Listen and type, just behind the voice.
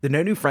The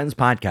No New Friends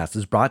podcast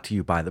is brought to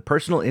you by the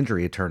personal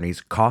injury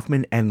attorneys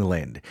Kaufman and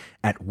Lind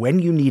at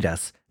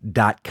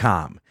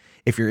whenyouneedus.com.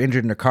 If you're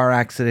injured in a car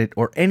accident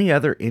or any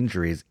other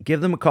injuries,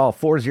 give them a call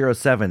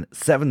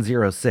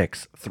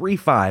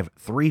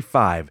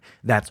 407-706-3535.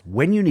 That's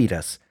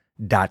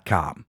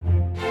whenyouneedus.com.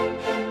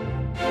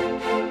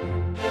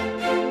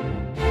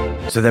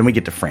 So then we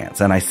get to France,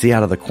 and I see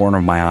out of the corner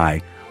of my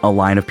eye a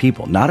line of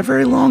people. Not a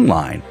very long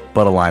line,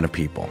 but a line of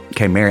people.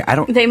 Okay, Mary,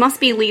 They must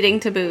be leading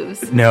to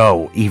booze.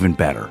 No, even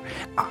better.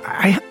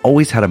 I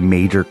always had a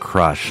major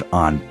crush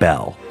on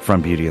Belle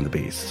from Beauty and the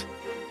Beast.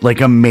 Like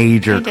a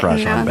major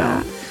crush on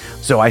Belle.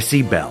 So I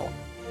see Belle,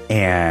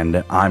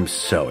 and I'm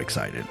so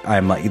excited.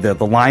 I'm like, the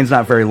line's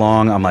not very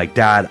long. I'm like,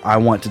 Dad, I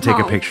want to take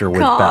a picture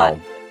with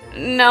Belle.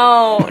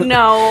 No.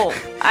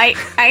 I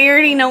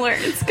already know where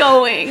it's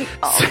going.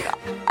 Oh, God.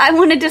 I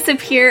want to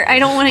disappear. I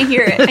don't want to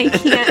hear it. I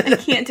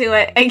can't do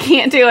it. I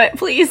can't do it.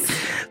 Please.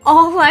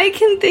 All I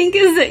can think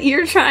is that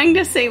you're trying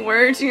to say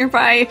words and you're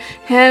probably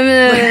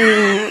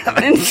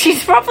and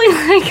she's probably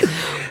like,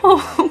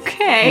 oh,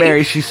 okay.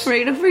 Mary, she's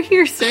right over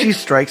here, sir. She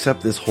strikes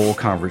up this whole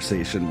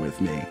conversation with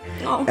me.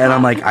 Oh, and God.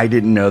 I'm like, I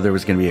didn't know there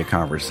was going to be a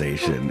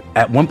conversation.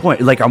 At one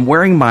point, like, I'm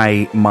wearing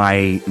my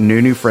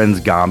New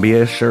Friends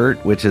Gambia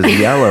shirt, which is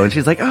yellow. And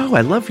she's like, oh,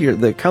 I love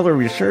the color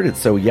of your shirt. It's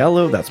so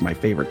yellow. That's my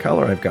favorite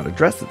color. I've got a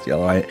dress that's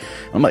yellow.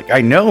 I'm like, I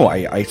know.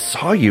 I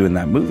saw you in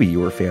that movie. You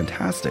were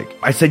fantastic.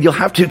 I said, you'll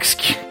have to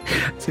excuse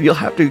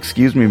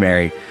me,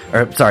 Mary.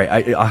 Or sorry,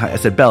 I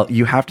said, Belle,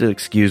 you have to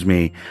excuse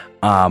me.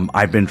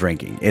 I've been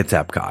drinking. It's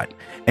Epcot.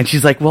 And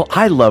she's like, well,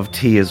 I love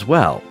tea as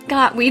well.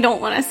 God, we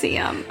don't want to see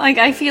him. Like,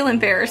 I feel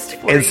embarrassed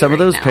for you. And some of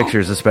those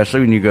pictures,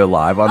 especially when you go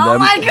live on them,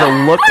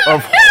 the look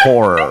of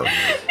horror.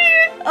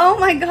 Oh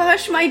my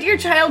gosh, my dear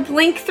child,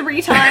 blink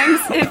 3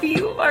 times if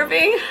you are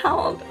being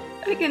held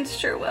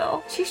against your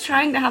will. She's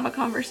trying to have a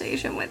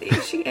conversation with you.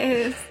 She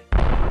is.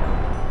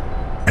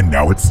 And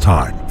now it's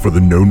time for the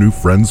No New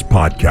Friends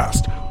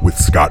podcast with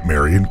Scott,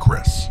 Mary, and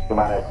Chris.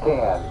 Minus 10,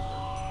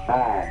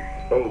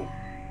 9, 8,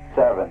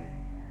 7,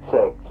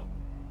 6,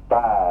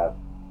 5,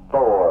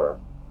 4,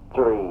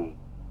 3,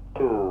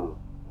 2,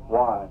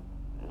 1,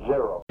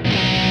 0.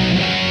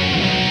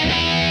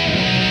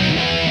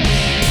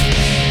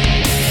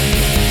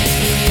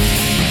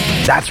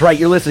 That's right,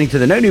 you're listening to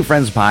the No New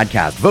Friends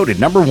podcast, voted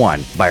number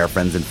 1 by our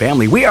friends and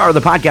family. We are the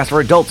podcast for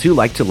adults who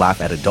like to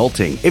laugh at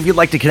adulting. If you'd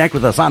like to connect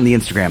with us on the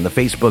Instagram, the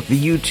Facebook, the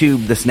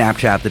YouTube, the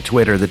Snapchat, the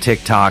Twitter, the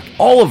TikTok,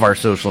 all of our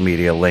social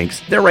media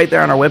links, they're right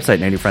there on our website,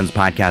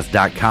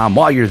 nonewfriendspodcast.com.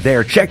 While you're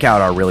there, check out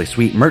our really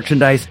sweet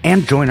merchandise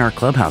and join our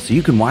clubhouse so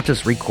you can watch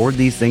us record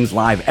these things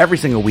live every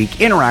single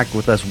week, interact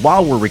with us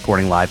while we're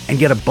recording live, and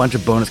get a bunch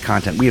of bonus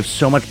content. We have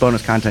so much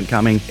bonus content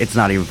coming, it's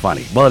not even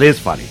funny. Well, it is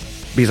funny,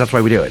 because that's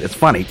why we do it. It's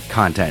funny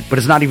content, but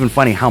it's not even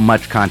funny how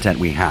much content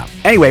we have.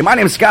 Anyway, my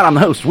name is Scott. I'm the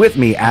host. With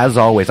me, as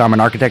always, I'm an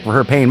architect for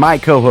her pain, my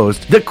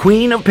co-host, the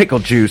queen of pickle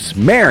juice,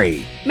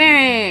 Mary.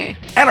 Mary.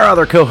 And our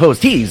other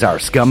co-host, he's our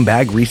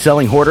scumbag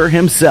reselling hoarder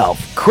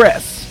himself,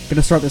 Chris. Going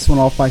to start this one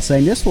off by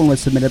saying this one was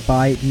submitted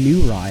by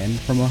New Ryan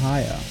from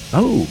Ohio.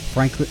 Oh.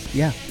 Frankly,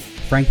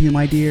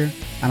 my dear,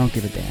 I don't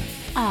give a damn.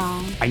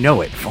 Oh. I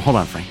know it. Hold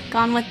on, Frank.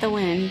 Gone with the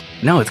Wind.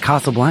 No, it's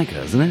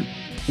Casablanca, isn't it?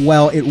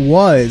 Well, it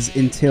was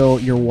until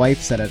your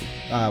wife said it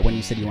when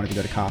you said you wanted to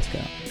go to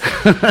Costco.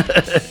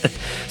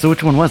 So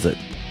which one was it?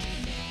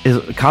 Is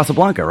it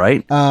Casablanca,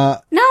 right? No,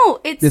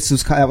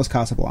 That was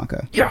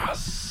Casablanca.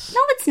 Yes.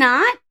 No, it's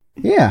not.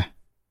 Yeah.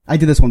 I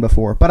did this one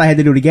before, but I had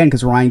to do it again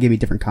because Ryan gave me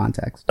different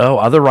context. Oh,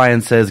 other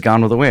Ryan says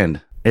Gone with the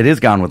Wind. It is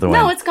Gone with the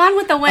Wind. No, it's Gone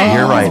with the Wind.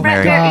 You're right, It's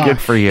Mary. Brett Good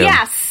for you.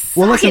 Yes.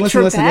 Well, listen.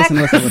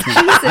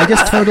 I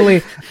just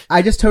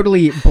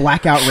totally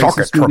black out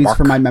racist movies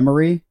from my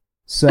memory.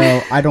 So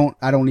I forgot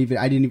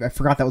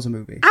that was a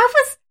movie. I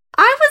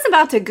was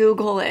about to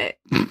Google it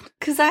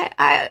because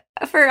I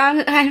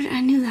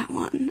knew that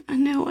one. I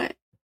knew it.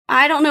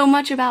 I don't know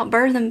much about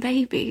Birth and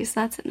Babies.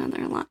 That's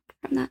another line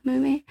from that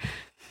movie.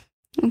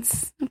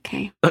 It's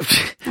okay.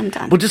 I'm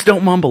done. Well, just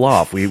don't mumble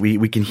off.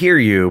 We can hear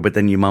you, but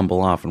then you mumble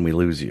off and we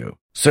lose you.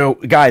 So,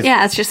 guys.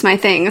 Yeah, it's just my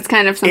thing. It's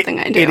kind of something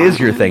I do. It is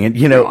your thing.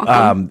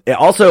 And,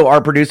 also our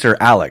producer,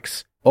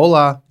 Alex.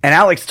 Hola. And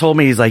Alex told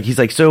me, he's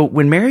like, so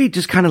when Mary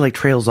just kind of like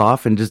trails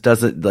off and just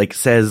doesn't like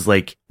says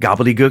like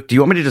gobbledygook, do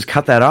you want me to just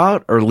cut that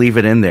out or leave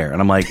it in there?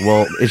 And I'm like,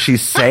 well, is she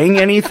saying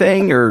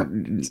anything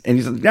and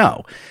he's like,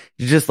 no,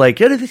 she's just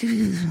like,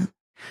 I'm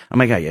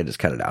like, oh, yeah, just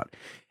cut it out.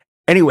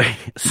 Anyway,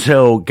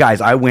 so guys,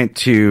 I went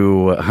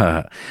to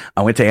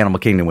Animal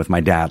Kingdom with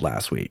my dad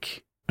last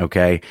week.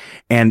 Okay.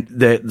 And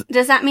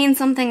does that mean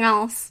something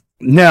else?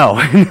 No.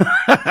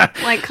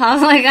 like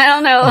I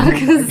don't know.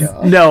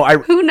 Oh no,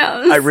 who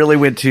knows? I really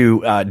went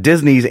to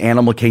Disney's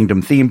Animal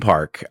Kingdom theme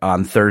park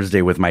on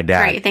Thursday with my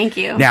dad. Great, thank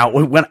you. Now,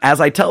 as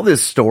I tell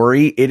this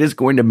story, it is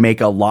going to make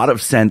a lot of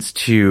sense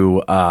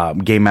to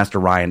Game Master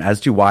Ryan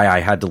as to why I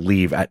had to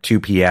leave at 2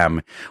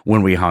 p.m.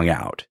 when we hung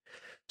out.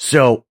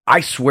 So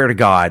I swear to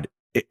God,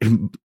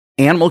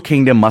 Animal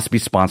Kingdom must be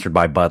sponsored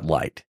by Bud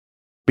Light,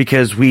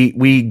 because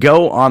we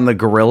go on the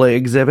gorilla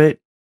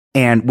exhibit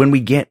And when we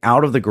get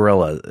out of the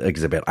gorilla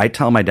exhibit, I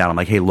tell my dad, I'm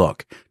like, hey,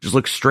 look, just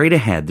look straight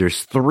ahead.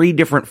 There's 3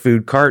 different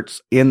food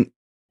carts in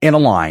a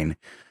line.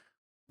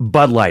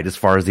 Bud Light, as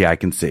far as the eye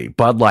can see,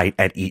 Bud Light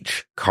at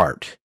each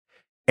cart.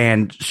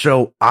 And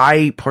so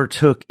I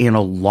partook in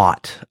a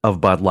lot of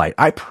Bud Light.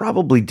 I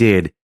probably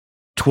did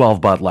 12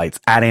 Bud Lights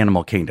at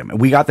Animal Kingdom. And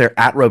we got there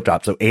at rope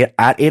top. So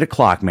at 8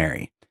 o'clock,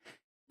 Mary.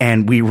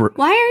 And we were.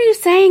 Why are you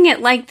saying it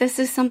like this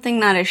is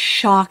something that is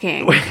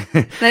shocking?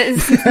 That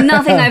is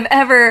nothing I've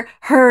ever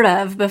heard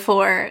of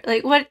before.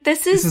 Like, what?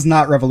 This is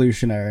not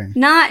revolutionary.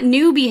 Not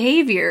new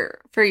behavior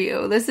for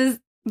you. This is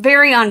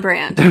very on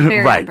brand.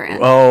 Very right. on brand.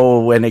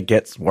 Oh, and it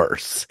gets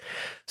worse.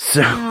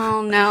 So.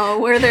 Oh no,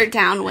 were there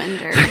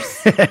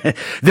downwinders?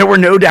 There were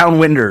no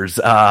downwinders.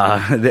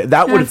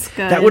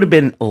 That would have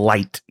been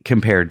light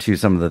compared to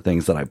some of the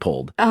things that I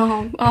pulled.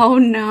 Oh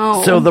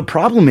no. So the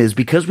problem is,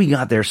 because we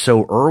got there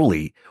so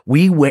early,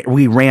 we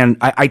ran.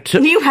 I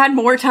took. You had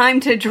more time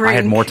to drink. I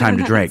had more time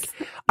to drink.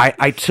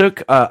 I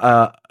took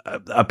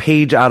a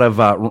page out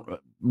of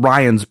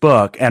Ryan's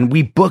book, and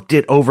we booked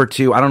it over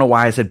to. I don't know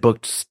why I said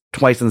booked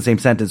twice in the same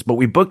sentence, but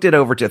we booked it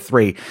over to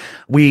 3.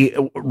 We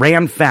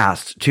ran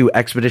fast to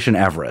Expedition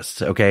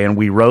Everest, okay, and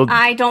we rode.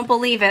 I don't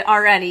believe it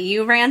already.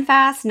 You ran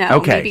fast? No,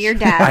 okay. Maybe your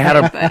dad.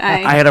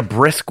 I had a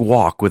brisk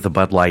walk with a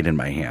Bud Light in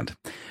my hand.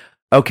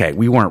 Okay,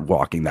 we weren't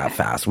walking that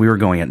fast. We were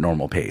going at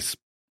normal pace.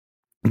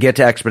 Get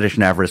to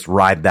Expedition Everest,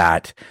 ride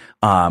that,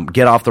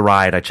 get off the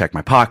ride. I check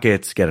my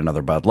pockets, get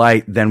another Bud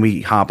Light. Then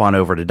we hop on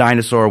over to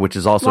Dinosaur, which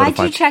is also. Why'd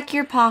you check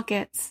your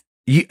pockets?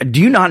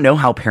 Do you not know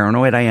how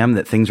paranoid I am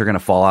that things are going to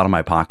fall out of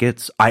my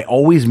pockets? I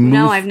always move.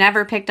 No, I've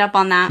never picked up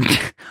on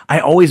that. I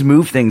always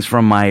move things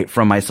from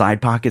my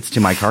side pockets to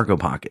my cargo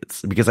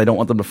pockets because I don't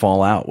want them to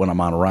fall out when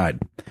I'm on a ride.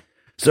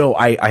 So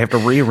I have to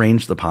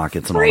rearrange the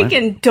pockets and all that.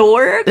 Freaking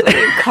dork with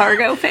your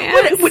cargo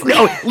pants.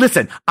 No,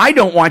 listen, I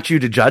don't want you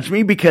to judge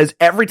me because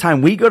every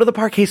time we go to the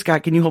park, hey,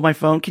 Scott, can you hold my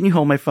phone? Can you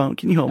hold my phone?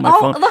 Can you hold my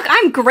phone? Look,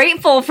 I'm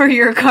grateful for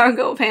your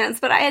cargo pants,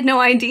 but I had no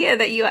idea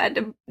that you had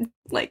to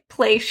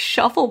play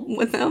shuffle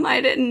with them. I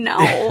didn't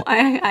know.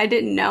 I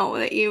didn't know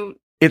that you.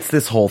 It's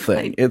this whole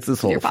thing. It's this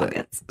whole thing.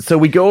 Pockets. So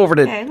we go over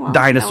to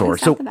Dinosaur.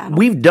 So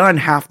we've done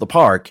half the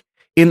park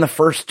in the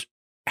first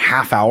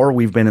half hour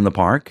we've been in the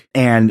park,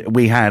 and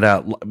we had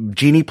a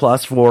Genie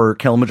Plus for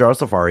Kilimanjaro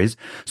Safaris.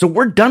 So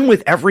we're done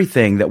with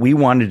everything that we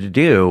wanted to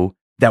do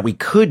that we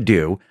could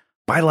do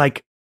by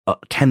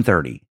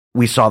 10:30.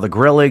 We saw the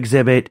gorilla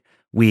exhibit.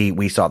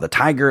 We saw the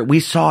tiger. We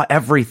saw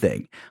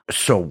everything.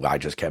 So I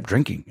just kept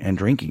drinking and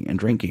drinking and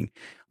drinking.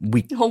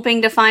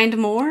 Hoping to find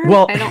more?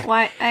 Well,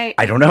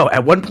 I don't know.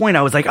 At one point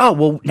I was like, oh,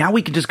 well, now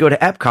we can just go to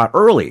Epcot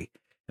early,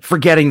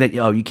 forgetting that,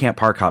 you can't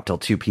park hop till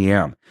 2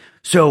 p.m.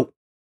 So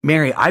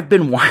Mary, I've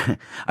been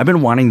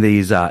wanting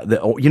these,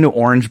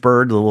 Orange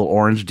Bird, the little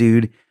orange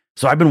dude.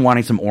 So I've been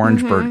wanting some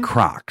Orange Bird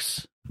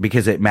Crocs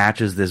because it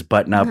matches this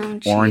button-up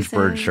Orange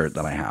Bird shirt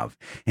that I have.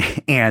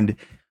 And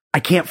I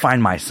can't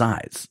find my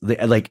size.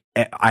 I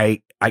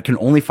can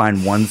only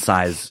find one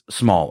size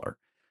smaller.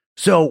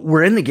 So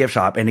we're in the gift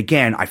shop, and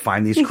again, I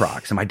find these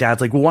Crocs, and my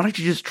dad's like, well, why don't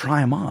you just try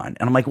them on?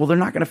 And I'm like, well, they're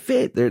not going to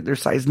fit. They're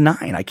size 9.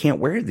 I can't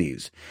wear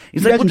these.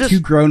 He's like, well, just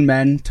 2 grown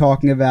men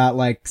talking about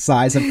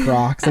size of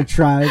Crocs,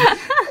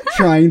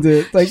 trying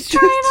to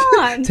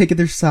taking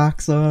their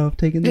socks off,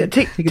 taking their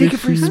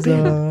shoes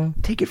off.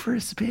 Take it for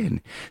a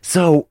spin.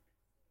 So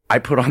I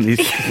put on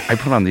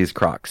these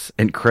Crocs,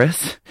 and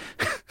Chris,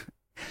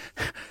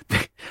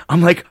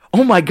 I'm like,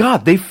 oh my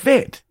God, they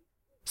fit.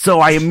 So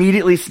I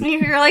immediately.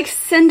 You're like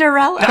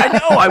Cinderella. I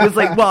know. I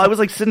was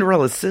like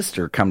Cinderella's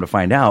sister, come to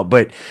find out.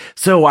 But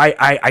so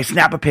I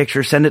snap a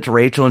picture, send it to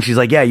Rachel, and she's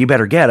like, yeah, you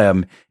better get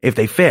them if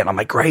they fit. And I'm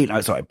like, great.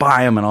 So I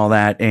buy them and all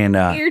that. And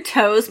your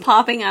toes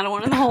popping out of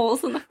one of the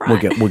holes in the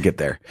front. We'll get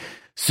there.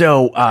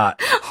 So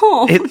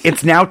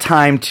it's now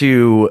time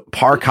to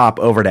park hop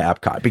over to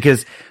Epcot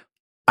because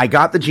I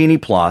got the Genie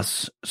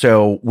Plus,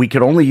 so we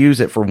could only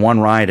use it for one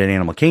ride at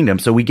Animal Kingdom.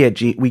 So we get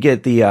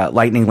the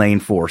Lightning Lane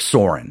for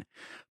Soarin'.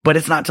 But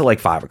it's not till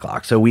 5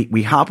 o'clock. So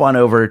we hop on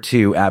over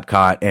to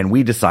Epcot and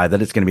we decide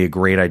that it's going to be a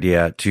great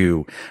idea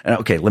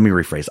okay, let me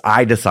rephrase.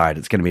 I decide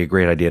it's going to be a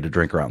great idea to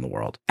drink around the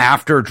world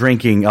after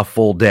drinking a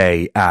full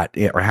day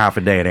or half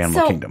a day at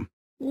Animal Kingdom.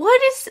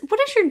 What is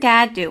your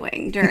dad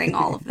doing during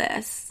all of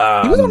this?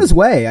 He was on his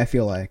way, I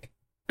feel like.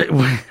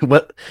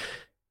 What?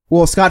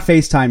 Well, Scott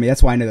FaceTimed me.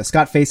 That's why I know that.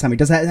 Scott FaceTimed me.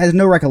 Has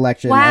no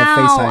recollection of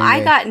FaceTiming me.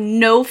 I got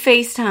no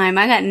FaCetime.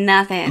 I got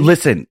nothing.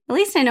 Listen. At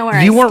least I know where I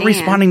stand. You weren't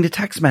responding to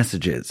text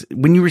messages.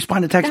 When you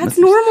respond to text messages.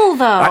 That's normal,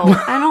 though.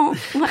 I don't...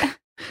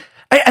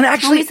 And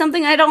actually... Tell me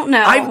something I don't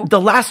know.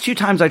 The last 2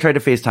 times I tried to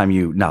FaceTime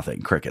you,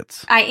 nothing.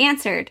 Crickets. I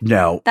answered.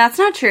 No. That's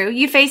not true.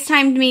 You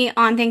FaceTimed me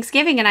on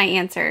Thanksgiving and I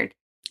answered.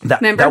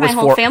 Remember my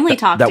whole family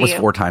talked to you. That was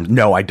 4 times.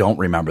 No, I don't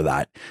remember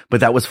that. But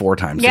that was 4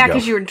 times Yeah, ago.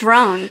 because you were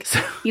drunk.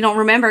 You don't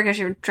remember because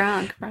you were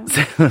drunk. When did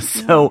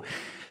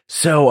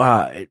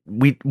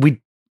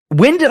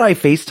I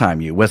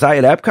FaceTime you? Was I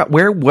at Epcot?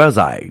 Where was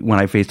I when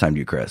I FaceTimed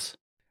you, Chris?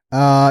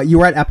 You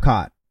were at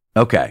Epcot.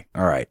 Okay.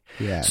 All right.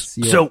 Yes.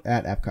 You were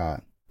at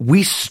Epcot.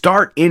 We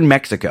start in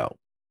Mexico.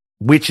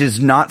 which is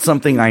not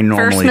something I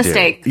normally First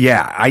mistake. do.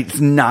 Yeah, it's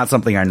not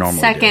something I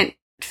normally do. Second,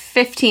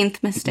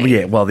 15th mistake.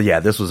 Yeah,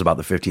 this was about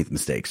the 15th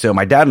mistake. So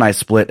my dad and I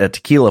split a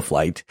tequila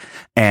flight,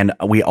 and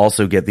we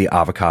also get the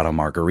avocado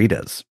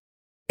margaritas.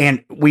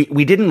 And we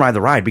didn't ride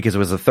the ride because it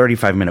was a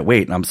 35-minute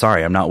wait. And I'm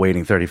sorry, I'm not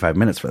waiting 35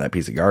 minutes for that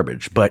piece of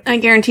garbage. But I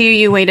guarantee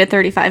you waited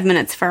 35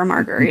 minutes for a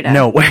margarita.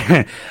 No,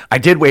 I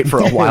did wait for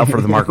a while for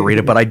the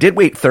margarita, but I did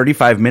wait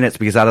 35 minutes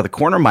because out of the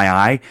corner of my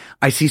eye,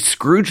 I see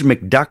Scrooge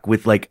McDuck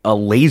with like a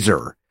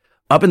laser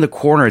up in the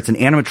corner. It's an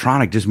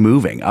animatronic just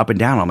moving up and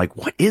down. I'm like,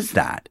 what is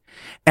that?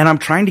 And I'm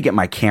trying to get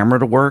my camera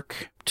to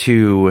work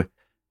to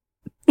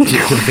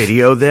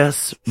video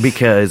this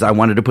because I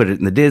wanted to put it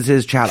in the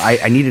Diz's chat.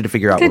 I needed to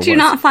figure out Did you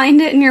not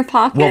find it in your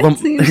pocket? Well,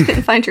 So you just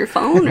couldn't find your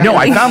phone? No,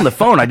 I found the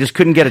phone. I just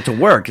couldn't get it to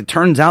work. It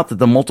turns out that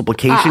the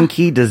multiplication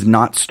key does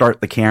not start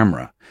the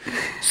camera.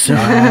 So,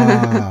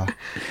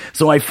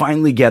 so I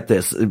finally get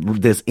this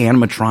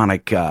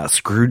animatronic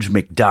Scrooge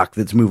McDuck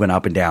that's moving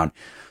up and down.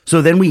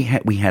 So then we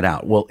head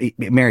out. Well,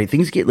 Mary,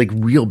 things get like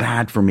real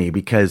bad for me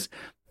because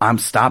I'm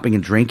stopping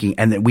and drinking,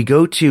 and then we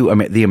go to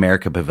the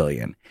America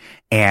Pavilion,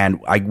 and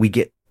we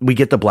get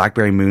the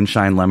blackberry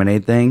moonshine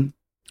lemonade thing.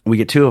 We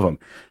get 2 of them.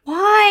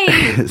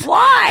 Why?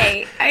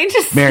 Why?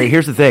 Mary,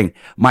 here's the thing.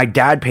 My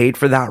dad paid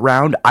for that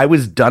round. I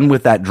was done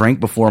with that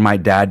drink before my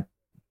dad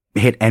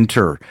hit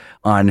enter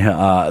on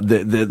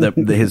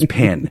his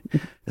pin.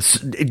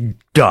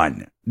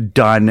 Done.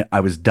 I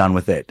was done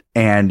with it.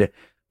 And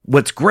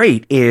what's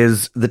great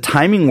is the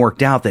timing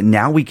worked out that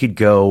now we could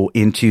go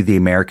into the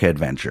America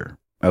Adventure.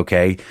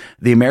 Okay.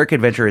 The America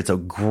Adventure, it's a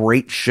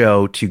great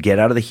show to get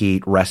out of the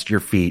heat, rest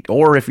your feet,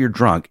 or if you're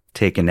drunk,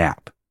 take a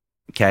nap.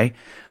 Okay.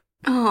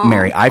 Oh.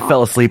 Mary, I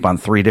fell asleep on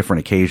 3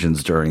 different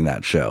occasions during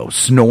that show,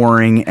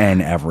 snoring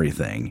and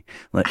everything.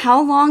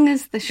 How long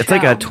is the show? It's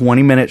like a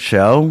 20-minute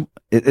show.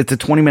 It's a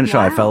 20-minute show.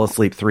 I Wow. fell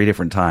asleep 3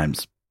 different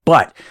times,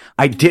 but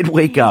I did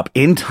wake up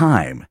in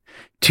time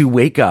to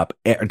wake up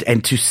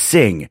and to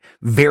sing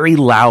very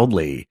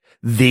loudly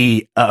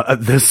the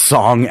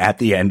song at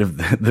the end of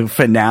the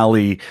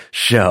finale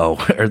show,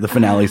 or the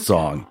finale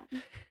song.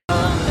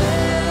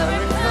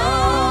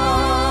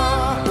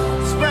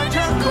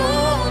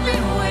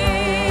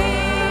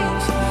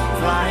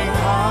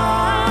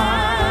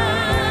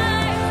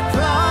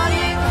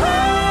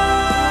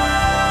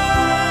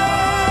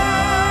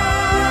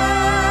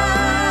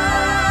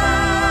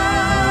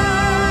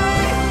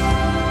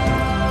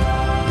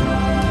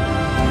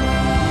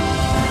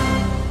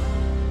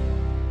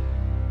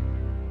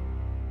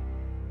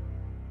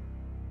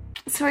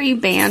 So are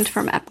you banned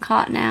from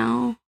Epcot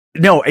now?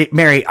 No,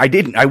 Mary,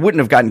 I wouldn't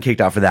have gotten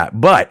kicked off for that.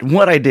 But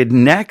what I did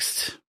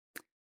next,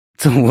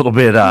 it's a little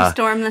bit, You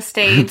stormed the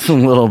stage. it's a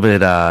little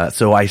bit,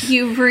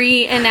 You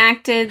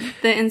reenacted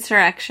the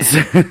insurrection.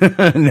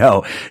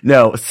 No.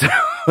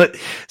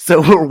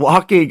 So we're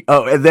walking.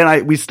 Oh, and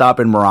then we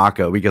stop in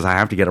Morocco because I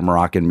have to get a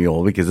Moroccan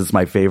mule because it's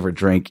my favorite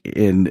drink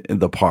in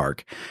the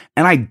park.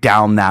 And I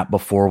down that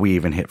before we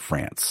even hit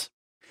France.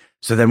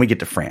 So then we get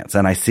to France,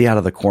 and I see out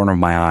of the corner of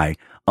my eye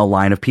a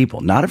line of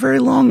people, not a very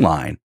long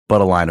line,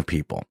 but a line of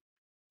people.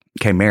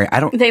 Okay, Mary,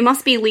 They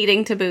must be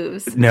leading to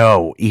booze.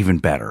 No, even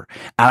better.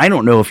 And I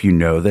don't know if you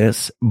know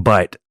this,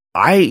 but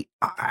I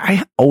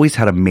always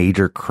had a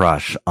major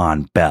crush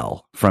on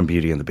Belle from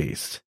Beauty and the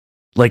Beast.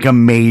 Like a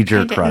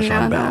major crush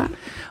on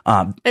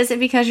Belle. Is it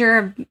because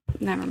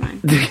never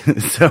mind.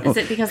 So, is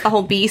it because the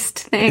whole beast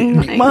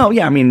thing? Well,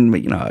 yeah, I mean,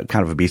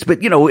 kind of a beast. But,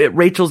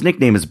 Rachel's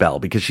nickname is Belle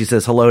because she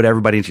says hello to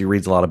everybody and she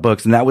reads a lot of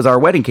books. And that was our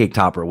wedding cake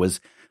topper,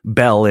 was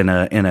Belle in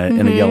a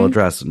yellow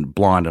dress and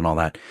blonde and all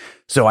that.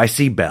 So I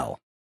see Belle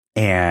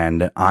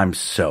and I'm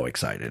so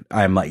excited.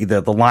 I'm like,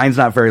 the line's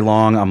not very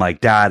long. I'm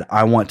like, Dad,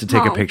 I want to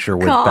take a picture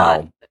with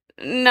Belle.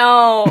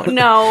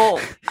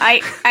 No.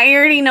 I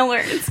already know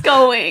where it's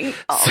going.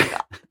 Oh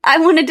God. I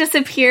want to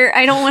disappear.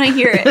 I don't want to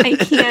hear it. I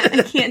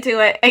can't do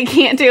it. I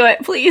can't do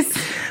it. Please.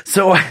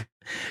 So,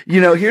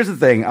 here's the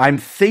thing. I'm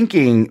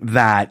thinking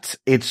that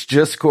it's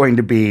just going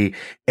to be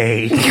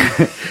a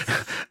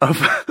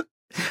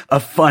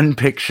fun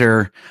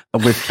picture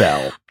with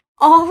Belle.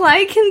 All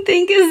I can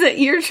think is that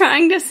you're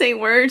trying to say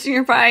words and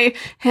you're probably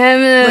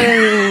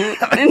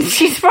and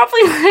she's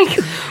probably like,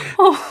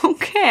 oh,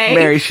 okay.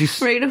 Mary, she's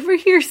right over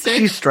here, sir.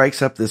 She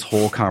strikes up this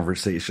whole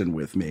conversation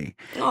with me.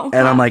 Oh,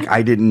 and I'm like,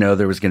 I didn't know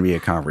there was going to be a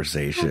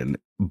conversation,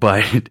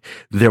 but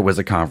there was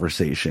a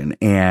conversation.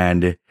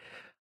 And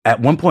at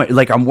one point,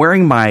 like, I'm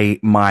wearing my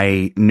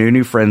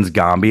new friend's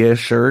Gambia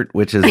shirt,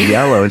 which is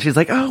yellow. And she's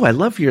like, oh, I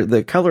love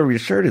the color of your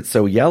shirt. It's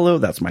so yellow.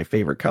 That's my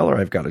favorite color.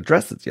 I've got a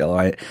dress that's yellow.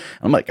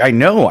 I'm like, I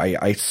know.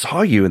 I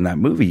saw you in that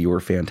movie. You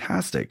were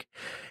fantastic.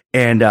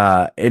 And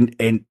I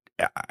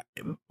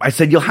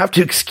said, you'll have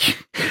to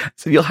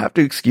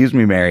excuse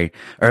me, Mary.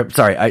 Or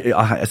sorry,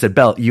 I said,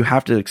 Belle, you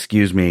have to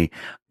excuse me.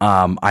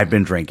 I've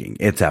been drinking.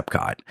 It's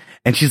Epcot.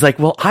 And she's like,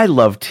 well, I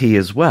love tea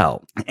as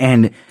well.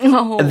 And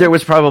there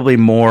was probably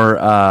more,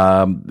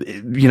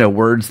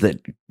 words that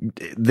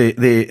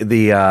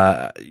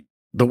the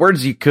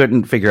words you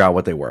couldn't figure out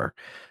what they were.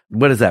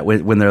 what is that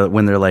when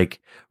they're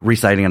like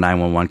reciting a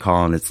 911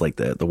 call and it's like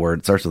the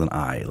word starts with an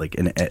I, like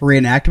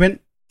reenactment.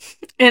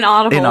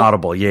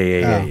 Inaudible.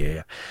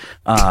 Yeah.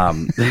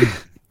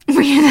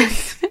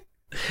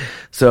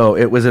 So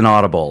it was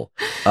inaudible.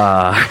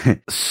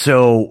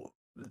 So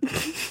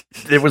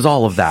it was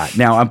all of that.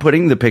 Now I'm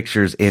putting the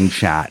pictures in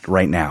chat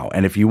right now.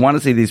 And if you want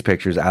to see these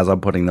pictures as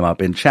I'm putting them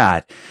up in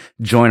chat,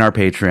 join our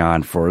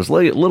Patreon for as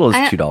little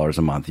as $2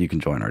 a month. You can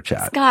join our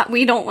chat. Scott,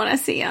 we don't want to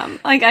see them.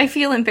 Like, I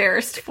feel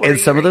embarrassed for you. And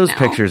some of those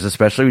pictures,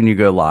 especially when you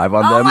go live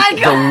on them,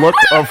 the look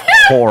of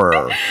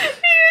horror.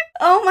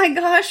 Oh my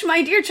gosh,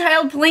 my dear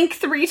child, blink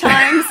 3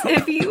 times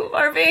if you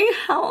are being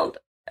held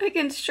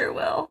against your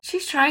will.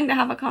 She's trying to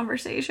have a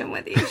conversation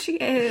with you. She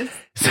is.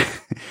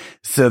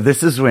 So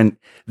this is when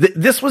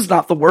this was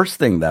not the worst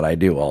thing that I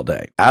do all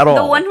day at all.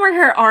 The one where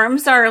her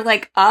arms are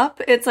like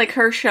up, it's like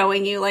her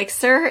showing you, like,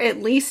 sir,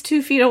 at least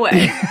 2 feet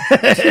away,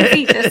 2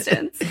 feet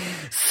distance.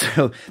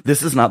 So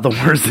this is not the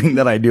worst thing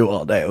that I do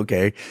all day.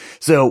 Okay,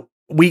 so.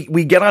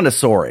 We get onto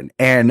Soren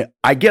and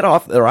I get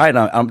off the ride.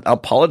 I'm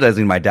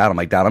apologizing to my dad. I'm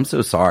like, Dad, I'm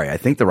so sorry. I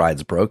think the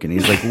ride's broken.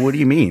 He's like, what do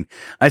you mean?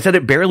 I said,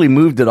 it barely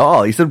moved at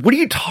all. He said, what are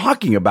you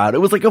talking about? It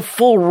was like a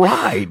full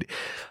ride.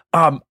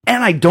 And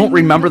I don't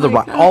remember the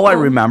ride. All I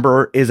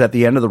remember is at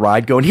the end of the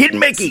ride going, hit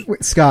Mickey.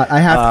 Scott, I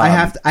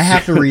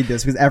have to read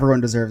this because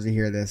everyone deserves to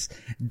hear this.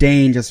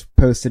 Dane just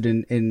posted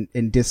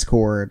in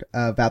Discord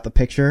about the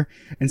picture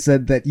and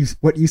said that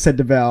what you said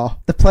to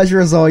Belle, the pleasure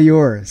is all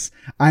yours.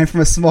 I'm from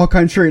a small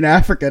country in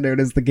Africa known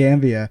as the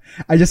Gambia.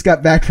 I just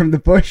got back from the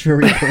bush where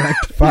we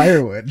collect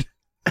firewood.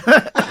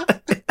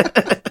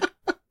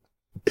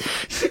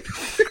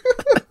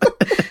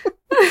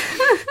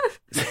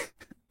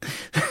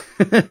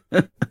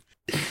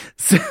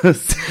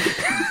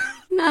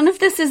 None of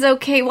this is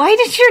okay. Why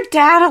did your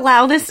dad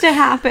allow this to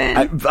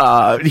happen?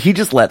 He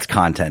just lets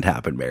content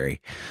happen, Mary.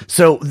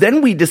 So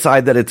then we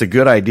decide that it's a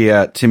good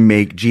idea to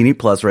make Genie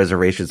Plus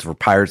reservations for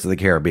Pirates of the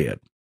Caribbean.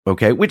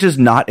 Okay, which is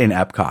not in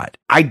Epcot.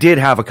 I did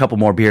have a couple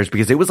more beers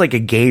because it was like a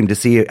game to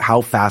see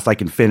how fast I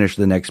can finish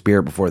the next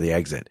beer before the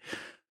exit.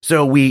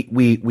 So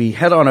we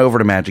head on over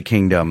to Magic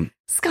Kingdom.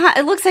 Scott,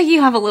 it looks like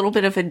you have a little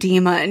bit of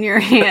edema in your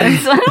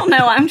hands. I don't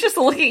know. I'm just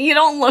looking. You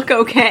don't look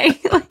okay.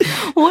 Like,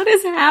 what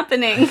is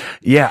happening?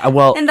 Yeah,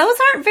 well... And those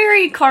aren't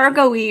very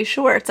cargo-y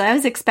shorts. I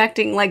was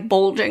expecting, like,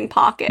 bulging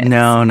pockets.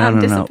 No. I'm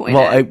disappointed.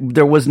 Well,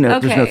 there's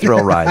no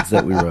thrill rides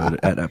that we rode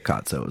at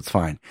Epcot, so it's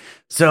fine.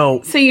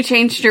 So you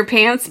changed your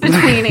pants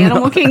between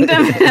Animal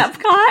Kingdom and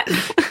Epcot? What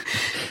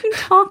are you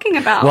talking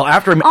about? Well,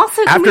 can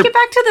we get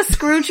back to the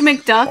Scrooge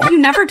McDuck? You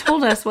never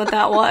told us what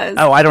that was.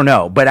 Oh, I don't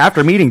know. But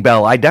after meeting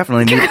Belle, I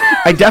definitely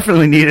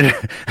needed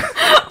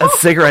a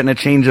cigarette and a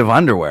change of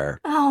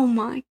underwear. Oh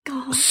my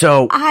god!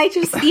 So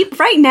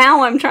right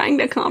now I'm trying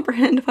to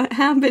comprehend what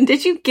happened.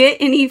 Did you get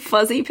any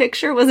fuzzy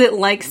picture? Was it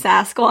like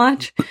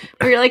Sasquatch,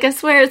 where you're like, I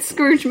swear it's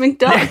Scrooge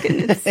McDuck,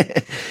 and it's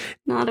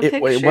not a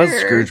picture. It was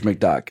Scrooge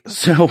McDuck.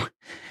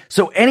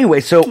 So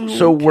anyway,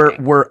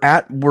 we're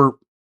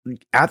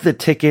at the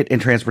ticket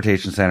and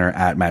transportation center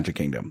at Magic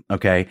Kingdom,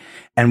 okay?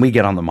 And we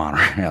get on the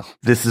monorail.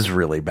 This is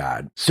really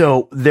bad.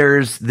 So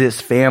there's this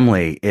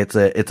family. It's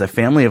a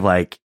family of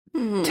like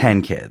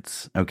 10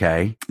 kids,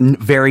 okay?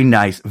 Very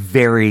nice,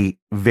 very,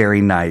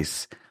 very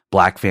nice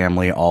black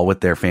family, all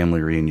with their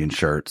family reunion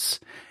shirts.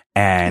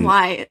 And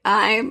why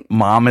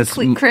mom is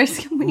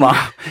Chris?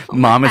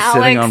 Mom is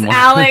sitting on one.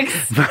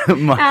 Alex.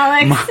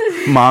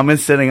 Mom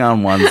is sitting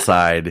on one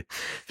side.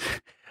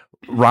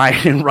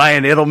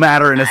 Ryan, it'll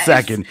matter in a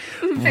second.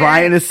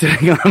 Ryan is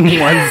sitting on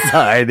one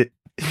side.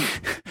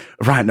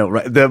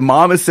 The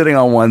mom is sitting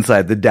on one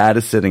side. The dad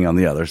is sitting on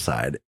the other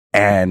side.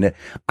 And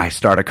I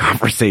start a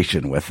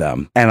conversation with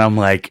them. And I'm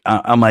like,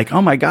 oh my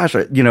gosh,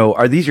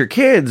 are these your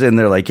kids? And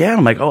they're like, yeah. And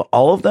I'm like, oh,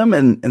 all of them?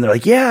 And they're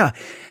like, yeah.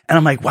 And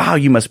I'm like, wow,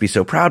 you must be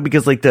so proud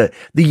because like the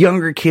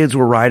younger kids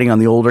were riding on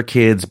the older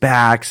kids'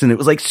 backs and it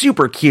was like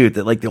super cute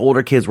that like the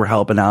older kids were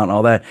helping out and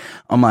all that.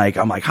 I'm like,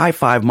 high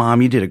five,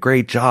 Mom. You did a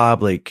great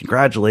job. Like,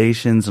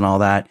 congratulations and all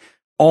that.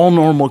 All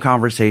normal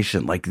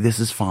conversation. Like, this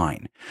is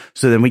fine.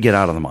 So then we get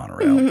out of the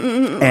monorail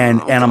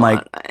and I'm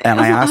like, and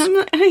I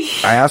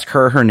ask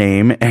her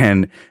name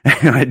and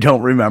I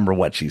don't remember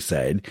what she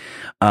said.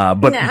 But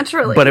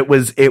naturally, but it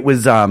was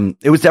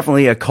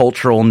definitely a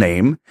cultural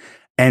name.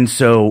 And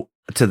so,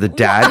 to the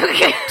dad,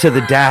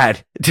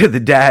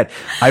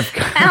 I've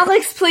got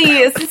Alex,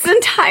 please, this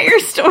entire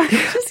story,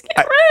 just get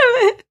rid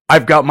of it.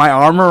 I've got my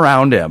arm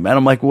around him and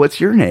I'm like, what's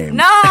your name?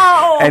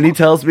 No. And he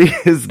tells me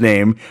his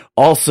name.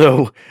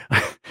 Also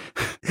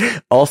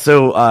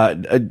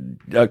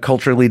a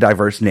culturally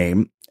diverse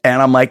name.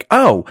 And I'm like,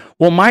 oh,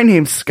 well, my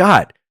name's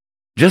Scott.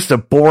 Just a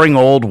boring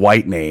old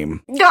white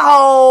name.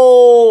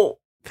 No.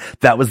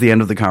 That was the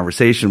end of the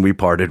conversation. We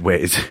parted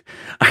ways.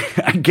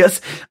 I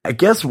guess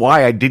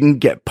why I didn't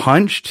get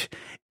punched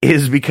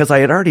is because I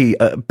had already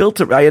I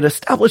had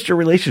established a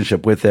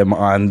relationship with him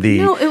on the...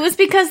 No, it was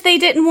because they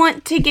didn't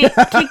want to get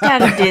kicked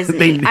out of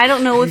Disney. I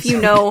don't know if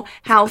you know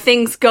how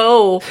things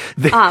go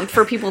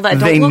for people that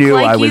don't look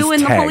like you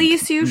in the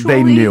police usually.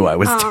 They knew I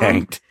was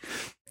tanked.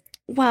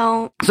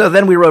 Well, So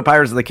then we wrote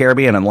Pirates of the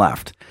Caribbean and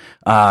left.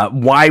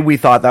 Why we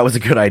thought that was a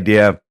good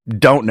idea,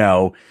 don't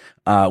know.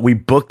 We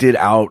booked it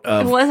out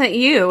of... it wasn't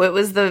you. It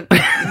was the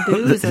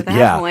booze at that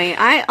Yeah. point.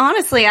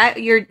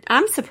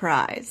 I'm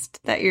surprised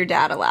that your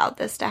dad allowed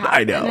this to happen.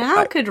 I know.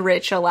 How could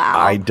Rich allow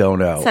I don't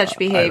know. such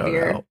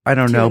behavior? I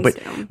don't know. But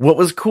consume? what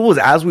was cool is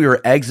as we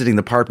were exiting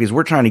the park, because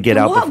we're trying to get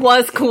out... What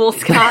was cool,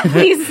 Scott?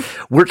 Please.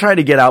 We're trying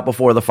to get out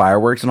before the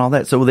fireworks and all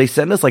that. So they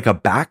send us like a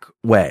back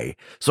way.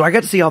 So I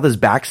got to see all this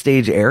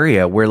backstage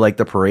area where like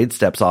the parade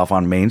steps off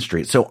on Main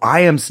Street. So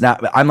I'm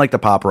like the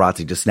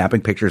paparazzi just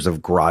snapping pictures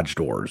of garage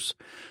doors.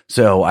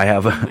 So I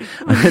have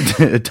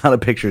a ton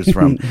of pictures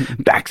from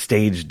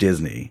backstage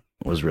Disney.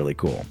 It was really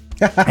cool.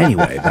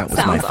 Anyway, that was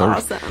my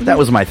awesome. That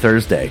was my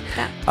Thursday.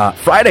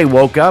 Friday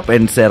woke up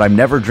and said I'm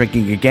never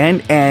drinking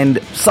again.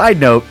 And side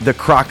note, the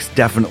Crocs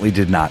definitely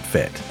did not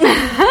fit.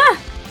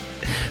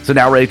 So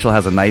now Rachel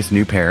has a nice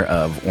new pair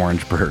of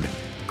Orange Bird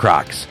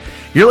Crocs.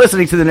 You're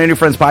listening to the No New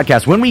Friends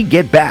podcast. When we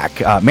get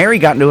back, Mary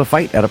got into a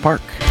fight at a park.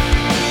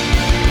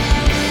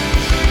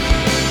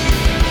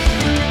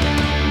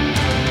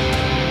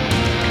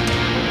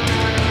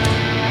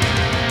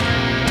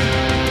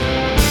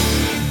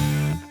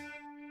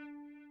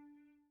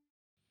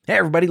 Hey,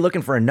 everybody,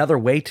 looking for another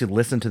way to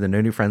listen to the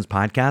No New Friends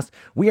podcast?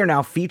 We are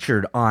now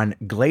featured on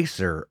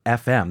Glacier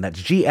FM. That's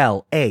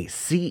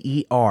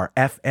GLACER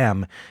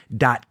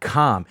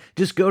FM.com.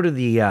 Just go to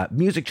the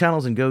music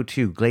channels and go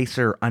to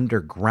Glacier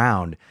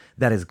Underground.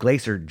 That is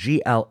Glacier,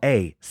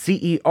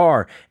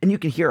 GLACER. And you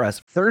can hear us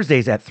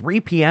Thursdays at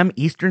 3 p.m.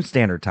 Eastern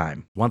Standard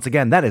Time. Once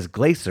again, that is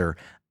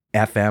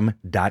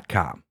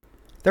GlacierFM.com.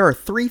 There are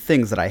 3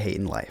 things that I hate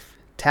in life: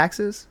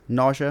 taxes,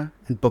 nausea,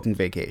 and booking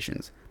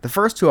vacations. The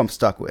first 2 I'm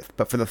stuck with,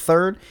 but for the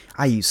third,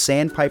 I use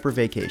Sandpiper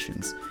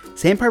Vacations.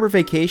 Sandpiper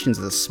Vacations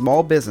is a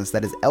small business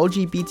that is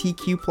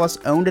LGBTQ+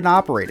 owned and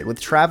operated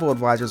with travel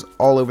advisors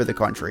all over the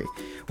country.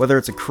 Whether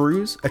it's a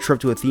cruise, a trip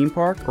to a theme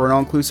park, or an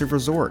all-inclusive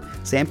resort,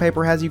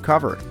 Sandpiper has you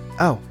covered.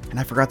 Oh, and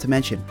I forgot to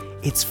mention,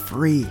 it's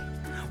free.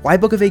 Why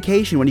book a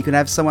vacation when you can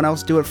have someone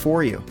else do it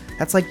for you?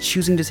 That's like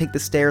choosing to take the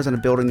stairs in a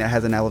building that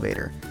has an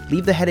elevator.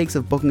 Leave the headaches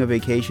of booking a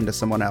vacation to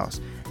someone else.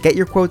 Get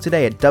your quote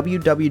today at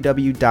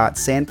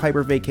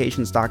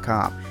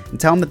www.sandpipervacations.com and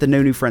tell them that the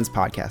No New Friends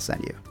podcast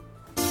sent you.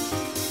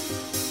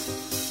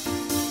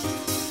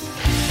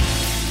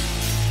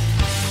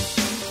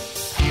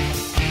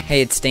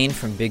 Hey, it's Dane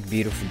from Big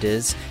Beautiful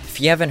Diz.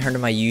 If you haven't heard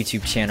of my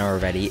YouTube channel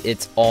already,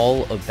 it's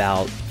all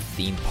about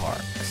theme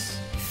parks.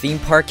 Theme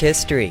park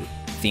history,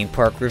 theme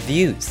park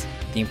reviews,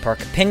 theme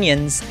park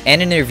opinions,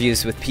 and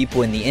interviews with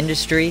people in the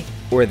industry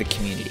or the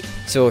community.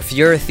 So if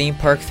you're a theme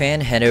park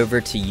fan, head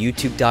over to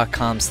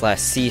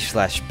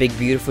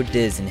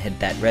youtube.com/c/BigBeautifulDiz and hit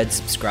that red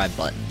subscribe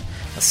button.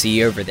 I'll see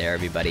you over there,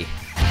 everybody.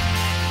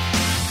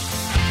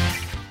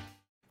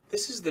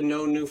 This is the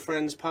No New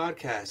Friends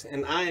podcast,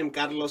 and I am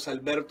Carlos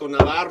Alberto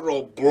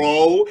Navarro,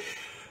 bro.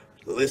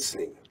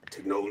 Listening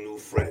to No New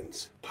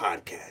Friends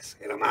podcast,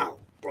 and I'm out,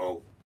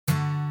 bro.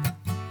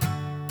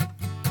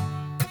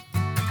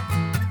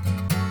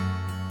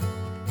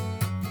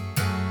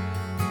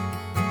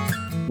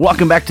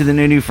 Welcome back to the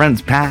No New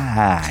Friends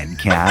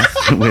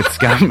podcast with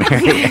Scott,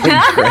 Mary,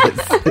 and Chris.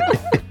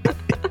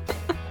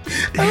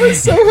 I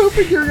was so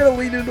hoping you were going to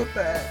lead into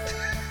that.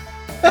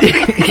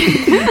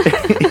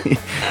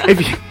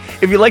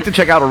 If you'd like to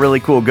check out a really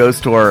cool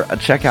ghost tour,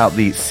 check out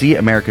the See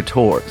America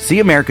Tour. See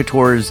America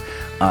Tour's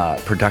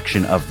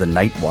production of the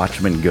Night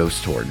Watchman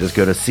Ghost Tour. Just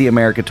go to See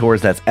America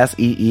Tours, that's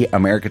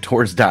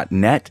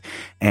SEEAmericatours.net,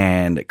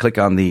 and click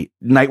on the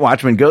Night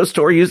Watchman Ghost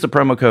Tour. Use the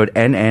promo code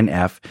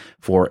NNF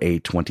for a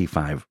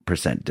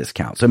 25%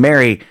 discount. So,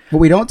 Mary... What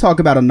we don't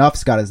talk about enough,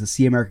 Scott, is the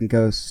See American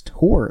Ghost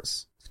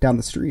Tours down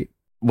the street.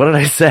 What did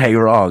I say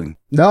wrong?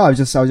 No, I was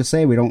just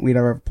saying we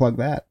never plug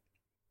that.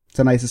 It's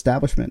a nice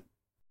establishment.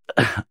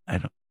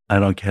 I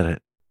don't get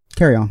it.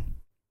 Carry on.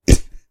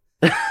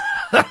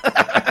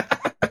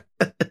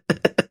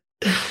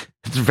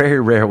 It's very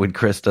rare when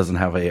Chris doesn't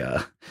have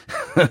a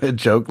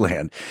joke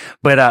land.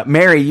 But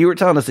Mary, you were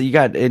telling us that you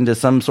got into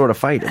some sort of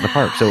fight at the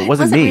park, so it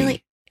wasn't me.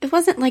 Really, it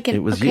wasn't like an.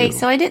 It was okay, you.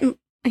 so I didn't.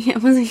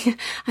 It was.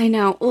 I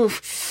know.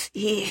 Oof.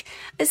 Yeah.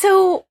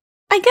 So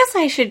I guess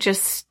I should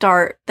just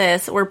start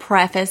this or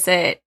preface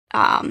it.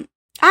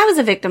 I was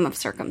a victim of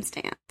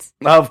circumstance.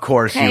 Of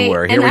course Okay, you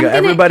were. Here and we I'm go. gonna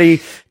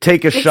Everybody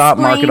take a shot,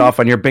 mark it explain- off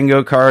on your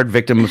bingo card,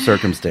 victim of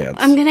circumstance.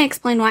 I'm going to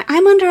explain why.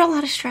 I'm under a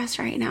lot of stress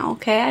right now,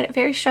 okay? I had a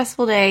very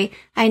stressful day.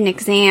 I had an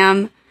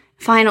exam.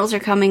 Finals are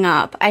coming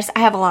up. I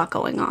have a lot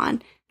going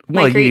on.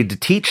 well, Like, you need to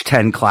teach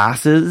 10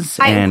 classes.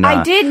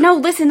 I did. No,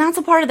 listen, that's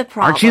a part of the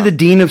problem. Aren't you the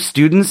dean of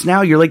students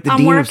now? You're like the I'm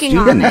dean of working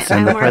on students it. and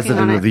I'm the working president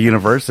on of it. the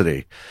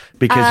university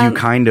because you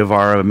kind of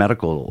are a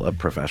medical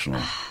professional.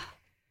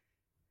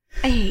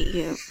 I hate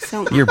you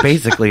so much. You're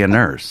basically a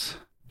nurse.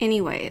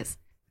 Anyways,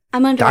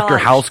 I'm under a Dr. lot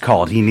of House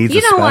called. He needs You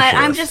a know what?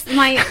 specialist.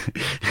 I'm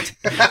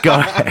just Go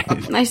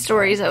ahead. my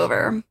story's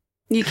over.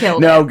 You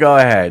killed No, it. go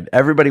ahead.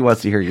 Everybody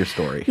wants to hear your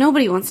story.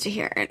 Nobody wants to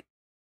hear it.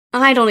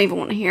 I don't even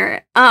want to hear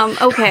it.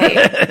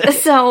 Okay.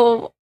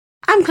 So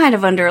I'm kind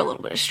of under a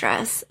little bit of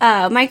stress.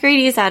 My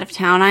Grady is out of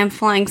town. I'm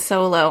flying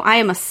solo. I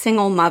am a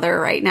single mother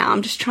right now.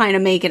 I'm just trying to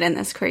make it in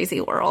this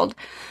crazy world.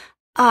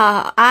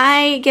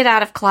 I get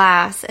out of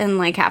class and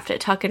like have to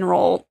tuck and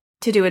roll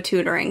to do a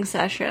tutoring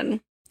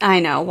session. I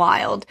know,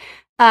 wild.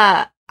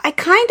 I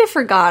kind of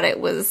forgot it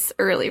was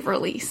early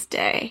release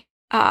day.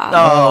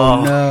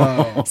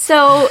 No.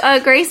 So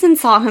Grayson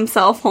saw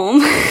himself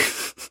home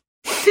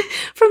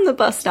from the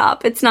bus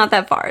stop. It's not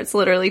that far. It's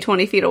literally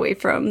 20 feet away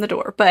from the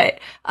door. But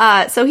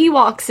so he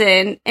walks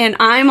in and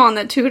I'm on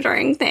the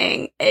tutoring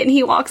thing and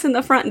he walks in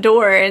the front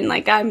door and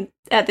like I'm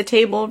at the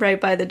table right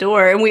by the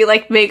door and we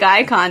like make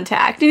eye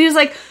contact and he was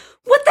like,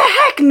 "What the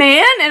heck,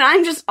 man?" And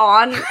I'm just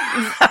on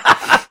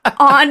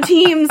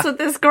Teams with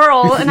this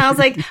girl. And I was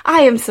like,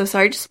 "I am so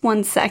sorry. Just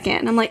 1 second."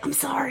 And I'm like, "I'm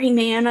sorry,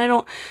 man. I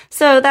don't."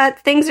 So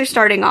that things are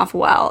starting off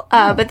well.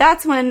 But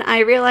that's when I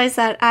realized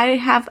that I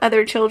have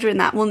other children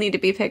that will need to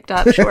be picked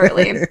up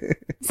shortly.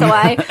 So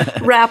I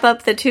wrap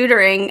up the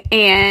tutoring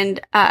and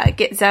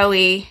get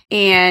Zoe.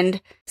 And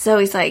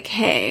Zoe's like,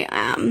 "Hey,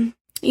 I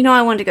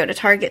wanted to go to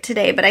Target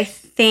today, but I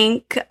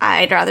think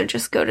I'd rather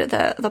just go to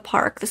the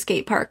park, the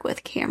skate park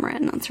with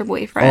Cameron." That's her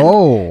boyfriend.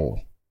 Oh.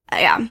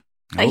 Yeah.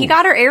 He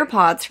got her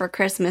AirPods for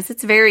Christmas.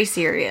 It's very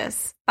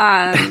serious.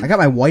 I got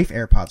my wife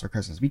AirPods for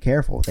Christmas. Be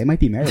careful. They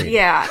might be married.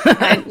 Yeah.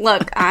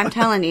 Look, I'm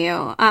telling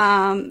you,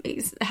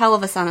 he's a hell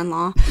of a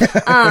son-in-law.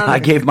 I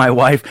gave my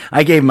wife a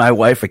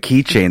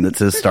keychain that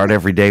says "Start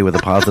every day with a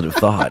positive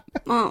thought."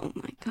 Oh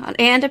my God.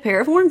 And a pair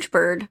of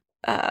Orangebird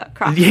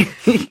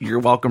Crocs. You're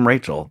welcome,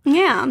 Rachel.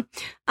 Yeah.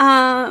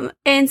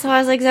 And so I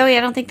was like, "Zoe, I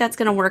don't think that's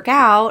going to work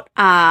out.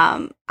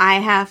 I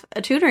have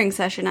a tutoring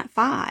session at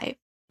 5.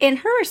 And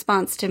her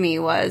response to me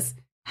was,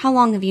 "How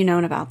long have you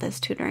known about this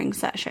tutoring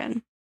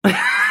session?"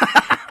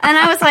 And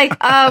I was like,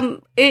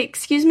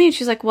 excuse me? And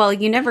she's like, "Well,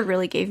 you never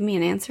really gave me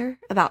an answer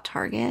about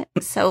Target.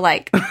 So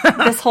like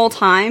this whole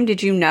time,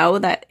 did you know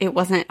that it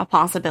wasn't a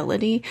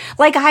possibility?"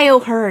 Like I owe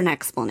her an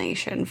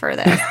explanation for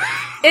this.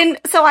 And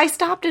so I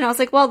stopped and I was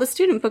like, "Well, the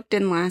student booked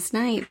in last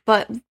night,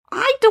 but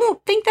I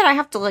don't think that I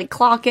have to like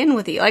clock in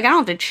with you. Like I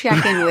don't have to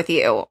check in with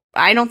you.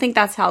 I don't think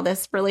that's how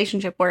this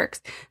relationship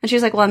works." And she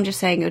was like, "Well, I'm just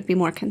saying it would be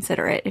more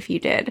considerate if you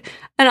did."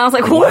 And I was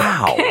like,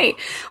 Wow. "Okay."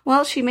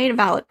 Well, she made a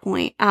valid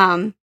point.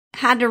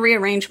 Had to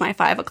rearrange my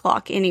 5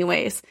 o'clock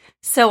anyways.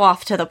 So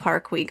off to the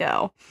park we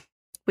go.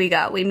 We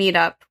meet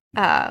up.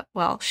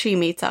 She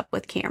meets up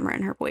with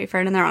Cameron, her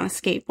boyfriend, and they're on a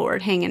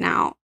skateboard hanging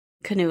out,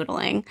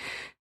 canoodling.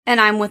 And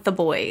I'm with the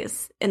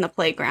boys in the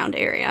playground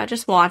area,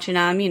 just watching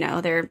them.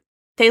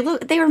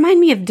 They remind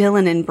me of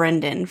Dylan and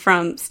Brendan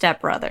from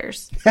Step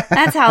Brothers.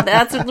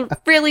 That's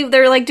really,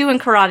 they're like doing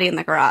karate in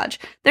the garage.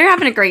 They're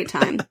having a great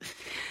time.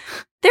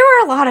 There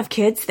were a lot of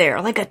kids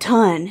there, like a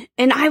ton.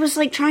 And I was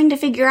like trying to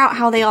figure out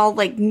how they all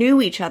like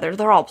knew each other.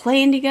 They're all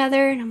playing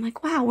together. And I'm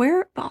like, wow,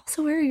 where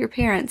are your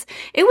parents?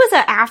 It was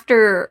an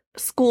after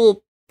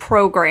school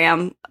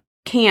program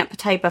camp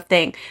type of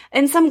thing.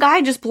 And some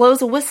guy just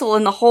blows a whistle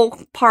and the whole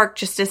park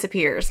just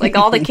disappears. Like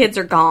all the kids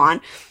are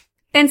gone.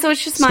 And so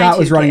it's just Scott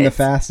was running kids.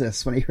 the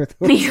fastest when he heard the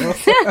whistle.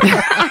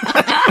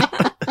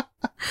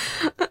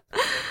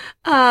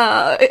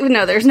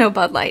 No, there's no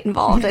Bud Light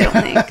involved, I don't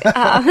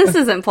think. This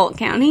isn't Polk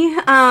County.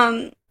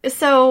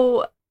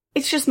 So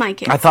it's just my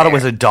kids. I thought there. it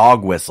was a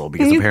dog whistle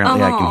because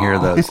apparently I can hear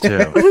those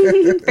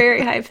too.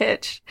 Very high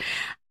pitch.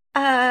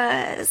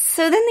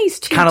 So then these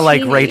two Kind of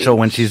like teenage- Rachel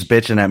when she's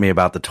bitching at me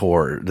about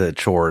the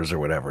chores or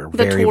whatever.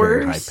 Very,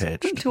 very high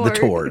pitched. The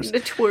tours. The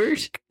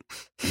tours.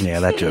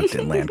 Yeah, that joke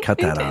didn't land. Cut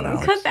that out,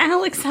 Alex.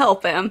 Alex,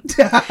 help him.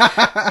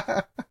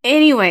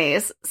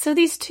 Anyways, so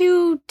these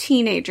two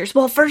teenagers.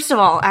 Well, first of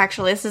all,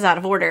 actually, this is out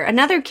of order.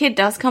 Another kid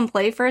does come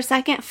play for a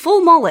second.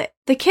 Full mullet.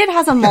 The kid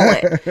has a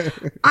mullet.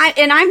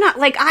 I'm not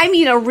like, I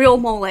mean a real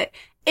mullet.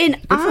 And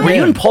Were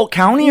you in Polk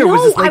County or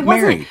was this Lake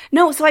Mary?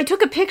 No, so I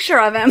took a picture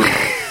of him.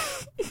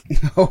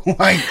 Oh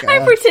my God.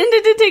 I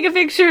pretended to take a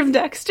picture of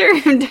Dexter,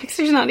 and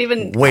Dexter's not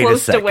even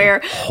close to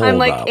where I'm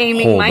like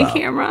aiming my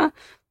camera.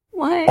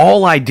 What?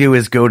 All I do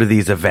is go to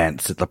these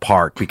events at the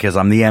park because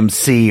I'm the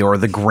MC or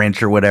the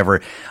Grinch or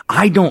whatever.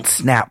 I don't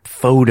snap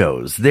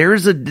photos.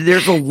 There's a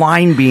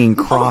line being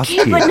crossed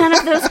okay, here. but none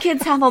of those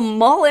kids have a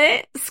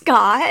mullet,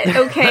 Scott.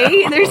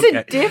 Okay, there's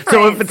a difference.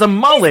 So if it's a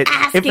mullet,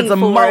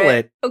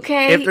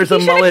 okay, if there's a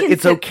mullet,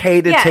 it's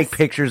okay to take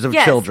pictures of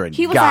children.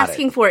 He was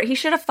asking for it. He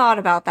should have thought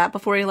about that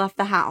before he left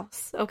the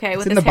house. Okay,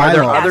 with in his the hair. bylaws.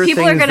 There are other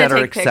People are things going to that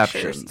are take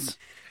pictures. exceptions.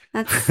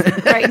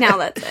 That's right now.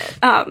 That's it.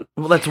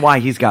 Well, that's why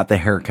he's got the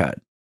haircut.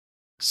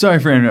 Sorry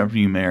for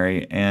interrupting you,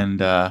 Mary. And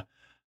I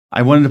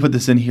wanted to put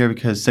this in here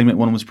because segment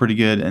 1 was pretty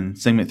good and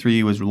segment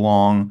 3 was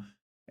long.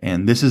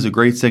 And this is a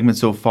great segment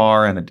so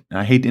far. And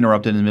I hate to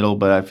interrupt it in the middle,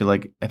 but I feel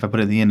like if I put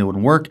it at the end, it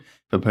wouldn't work. If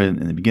I put it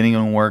in the beginning, it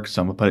wouldn't work. So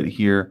I'm going to put it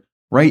here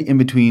right in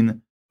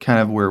between kind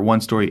of where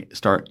one story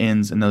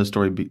ends, another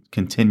story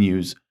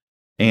continues.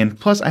 And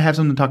plus, I have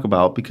something to talk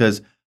about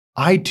because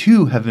I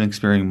too have been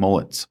experiencing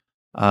mullets.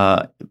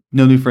 No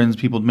new friends,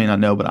 people may not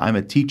know, but I'm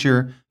a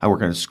teacher. I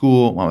work in a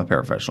school. Well, I'm a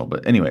paraprofessional,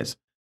 but anyways.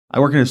 I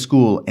work in a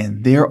school,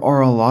 and there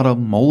are a lot of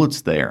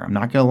mullets there. I'm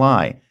not going to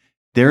lie.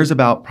 there's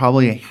about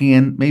probably a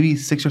hand, maybe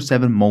 6 or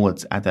 7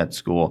 mullets at that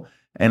school.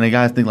 And I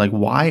gotta think like,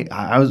 why?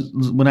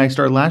 When I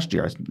started last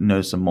year, I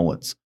noticed some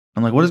mullets.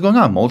 I'm like, what is going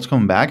on? Mullets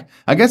coming back?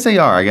 I guess they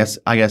are. I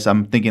guess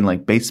I'm thinking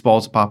like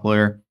baseball's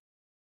popular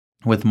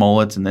with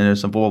mullets, and then there's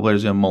some football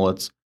players who have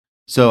mullets.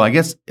 So I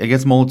guess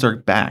mullets are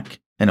back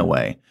in a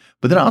way.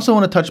 But then I also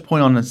want to touch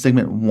point on the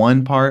segment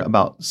 1 part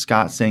about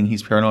Scott saying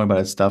he's paranoid about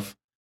his stuff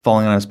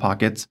falling out of his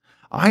pockets.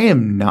 I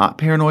am not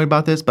paranoid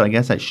about this, but I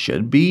guess I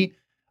should be.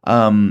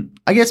 I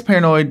guess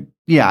paranoid.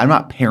 Yeah, I'm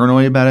not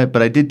paranoid about it,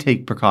 but I did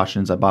take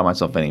precautions. I bought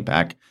myself a fanny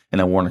pack, and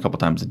I wore it a couple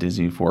times at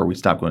Disney before we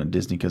stopped going to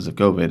Disney because of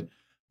COVID.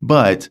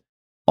 But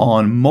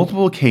on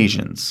multiple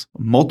occasions,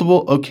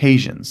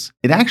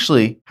 it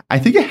actually, I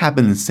think it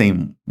happened the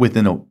same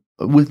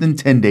within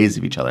 10 days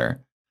of each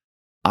other.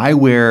 I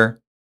wear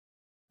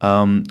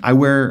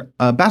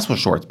basketball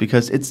shorts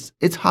because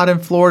it's hot in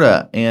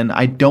Florida, and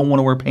I don't want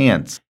to wear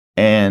pants.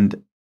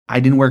 And I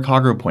didn't wear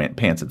cargo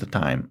pants at the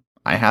time.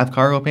 I have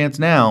cargo pants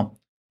now.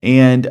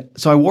 And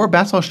so I wore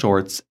basketball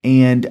shorts,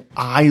 and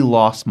I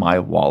lost my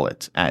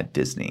wallet at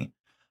Disney.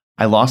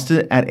 I lost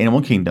it at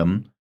Animal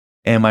Kingdom,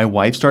 and my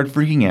wife started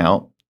freaking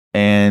out.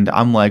 And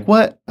I'm like,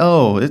 what?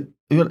 Oh,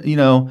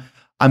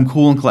 I'm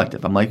cool and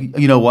collective. I'm like,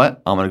 you know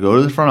what? I'm going to go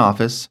to the front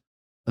office,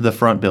 the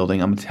front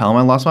building. I'm going to tell them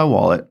I lost my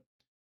wallet.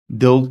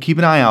 They'll keep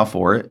an eye out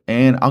for it,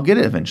 and I'll get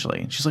it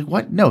eventually. And she's like,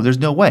 what? No, there's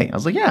no way. I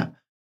was like, yeah.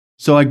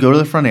 So I go to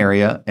the front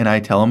area, and I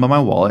tell them about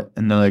my wallet,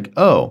 and they're like,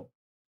 oh,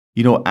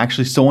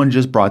 actually someone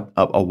just brought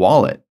up a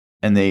wallet,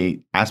 and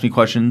they asked me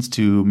questions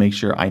to make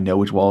sure I know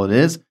which wallet it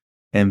is.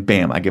 And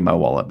bam, I get my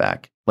wallet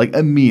back like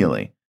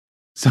immediately.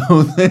 So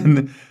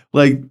then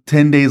like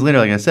 10 days later,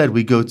 like I said,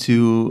 we go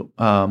to,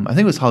 I think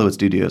it was Hollywood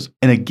Studios.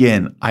 And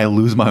again, I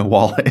lose my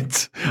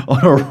wallet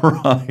on a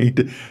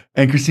ride.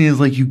 And Christina's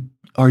like,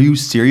 are you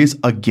serious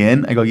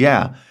again? I go,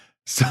 yeah.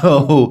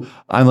 So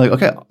I'm like,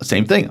 okay,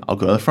 same thing. I'll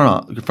go to the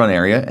front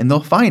area and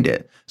they'll find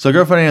it. So I go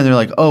to the front area and they're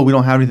like, oh, we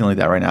don't have anything like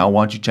that right now.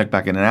 Why don't you check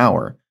back in an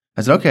hour?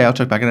 I said, okay, I'll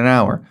check back in an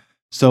hour.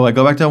 So I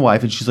go back to my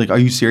wife and she's like, are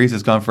you serious?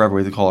 It's gone forever.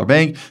 We have to call our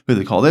bank. We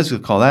have to call this. We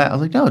have to call that. I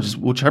was like, no,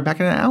 we'll check back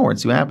in an hour and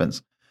see what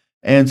happens.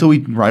 And so we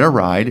ride a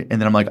ride, and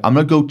then I'm like, I'm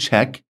going to go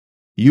check.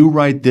 You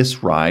ride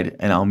this ride,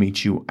 and I'll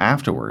meet you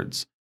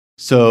afterwards.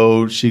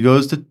 So she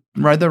goes to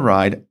ride the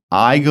ride.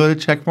 I go to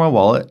check for my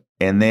wallet,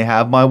 and they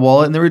have my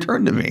wallet, and they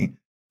return to me.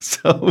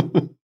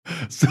 So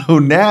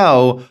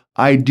now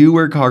I do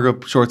wear cargo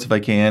shorts if I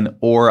can,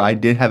 or I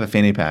did have a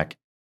fanny pack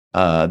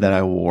that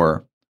I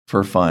wore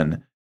for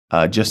fun,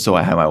 just so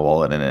I had my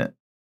wallet in it.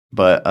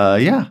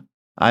 But yeah,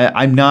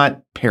 I'm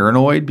not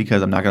paranoid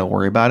because I'm not going to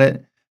worry about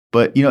it.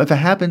 But if it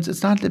happens,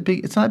 it's not a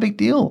big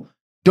deal.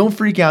 Don't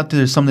freak out that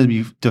there's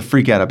something to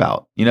freak out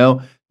about.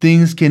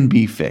 Things can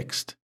be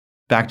fixed.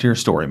 Back to your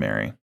story,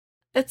 Mary.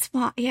 It's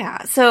fine.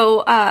 Yeah.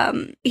 So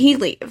he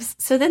leaves.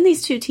 So then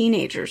these 2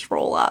 teenagers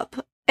roll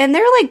up. And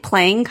they're like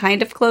playing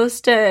kind of close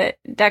to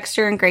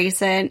Dexter and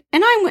Grayson.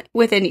 And I'm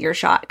within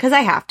earshot because I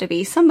have to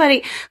be.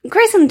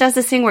 Grayson does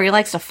this thing where he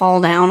likes to fall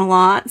down a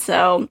lot.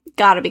 So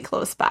gotta be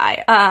close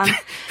by.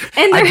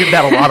 And I did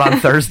that a lot on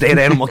Thursday at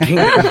Animal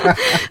Kingdom.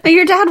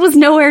 Your dad was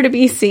nowhere to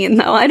be seen,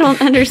 though. I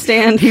don't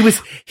understand. He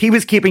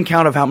was keeping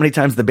count of how many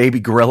times the baby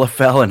gorilla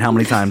fell and how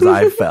many times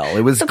I fell.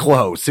 It was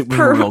close. It was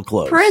real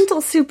close. Parental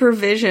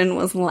supervision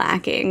was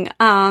lacking.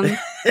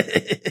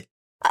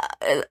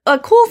 A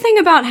cool thing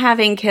about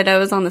having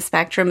kiddos on the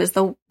spectrum is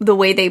the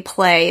way they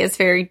play is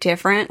very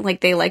different.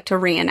 Like they like to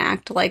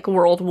reenact like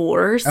world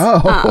wars.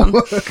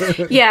 Oh,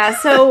 yeah.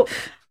 So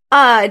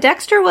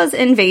Dexter was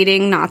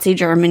invading Nazi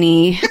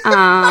Germany,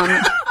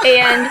 and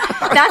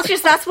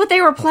that's what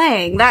they were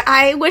playing. That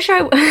I wish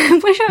I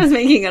was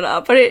making it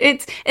up, but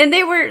and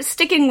they were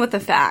sticking with the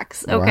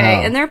facts. Okay,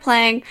 wow. And they're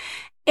playing,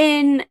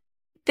 and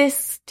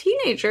this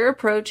teenager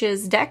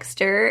approaches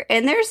Dexter,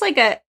 and there's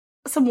like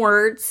some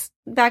words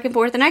back and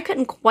forth, and I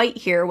couldn't quite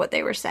hear what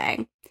they were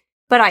saying.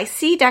 But I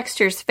see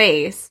Dexter's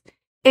face,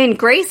 and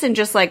Grayson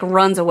just like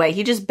runs away.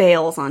 He just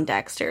bails on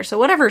Dexter. So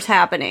whatever's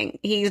happening,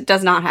 he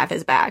does not have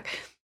his back.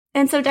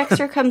 And so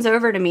Dexter comes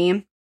over to me,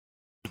 and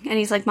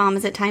he's like, Mom,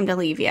 is it time to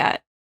leave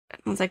yet?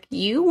 I was like,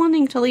 you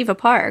wanting to leave a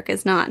park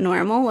is not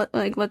normal.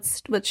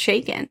 What's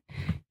shaking?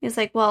 He's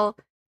like, well,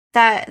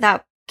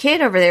 that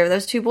kid over there,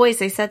 those 2 boys,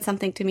 they said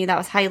something to me that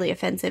was highly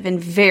offensive and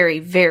very,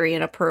 very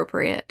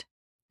inappropriate.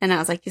 And I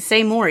was like, you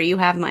say more, you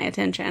have my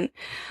attention.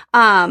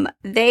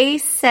 They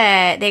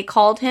said, they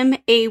called him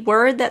a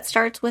word that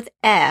starts with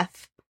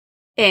F.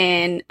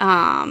 And,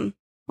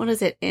 what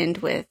does it end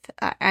with?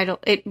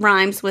 It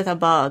rhymes with a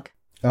bug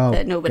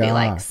that nobody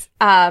likes.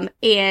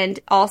 And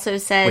also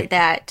said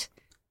that,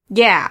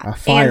 yeah.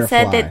 And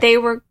said that they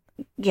were,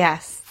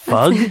 yes.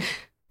 Bug?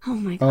 Oh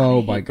my God.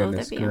 Oh my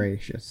goodness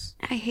gracious.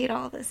 I hate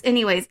all this.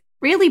 Anyways.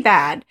 Really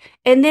bad,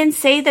 and then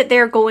say that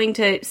they're going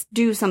to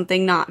do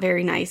something not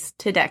very nice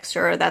to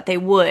Dexter, or that they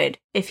would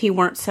if he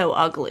weren't so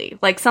ugly,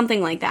 like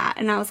something like that.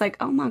 And I was like,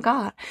 oh my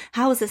God,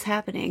 how is this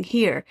happening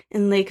here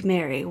in Lake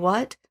Mary?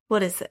 What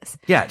is this?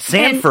 Yeah,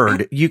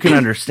 Sanford, you can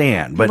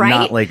understand, but right?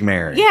 Not Lake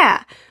Mary.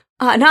 Yeah.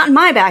 not in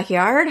my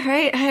backyard,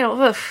 right? I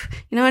don't,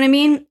 you know what I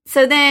mean?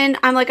 So then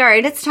I'm like, all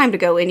right, it's time to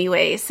go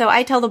anyway. So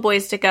I tell the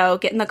boys to go,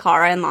 get in the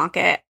car, unlock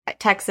it. I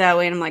text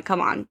Zoe and I'm like,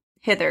 come on,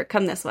 hither,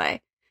 come this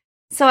way.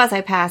 So as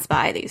I pass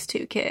by these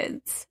two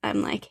kids,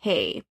 I'm like,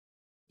 hey,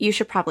 you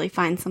should probably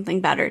find something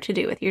better to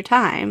do with your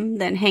time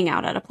than hang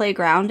out at a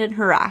playground and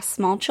harass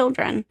small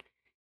children.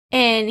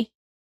 And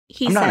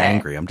he said, I'm not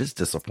angry. I'm just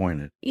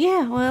disappointed.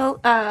 Yeah,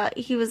 well,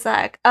 he was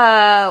like,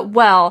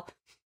 well,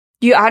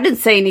 I didn't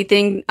say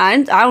anything. I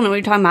don't know what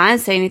you're talking about. I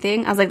didn't say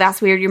anything. I was like,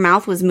 that's weird. Your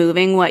mouth was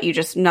moving. What,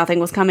 nothing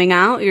was coming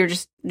out? You're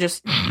just,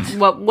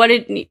 what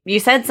did, you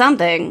said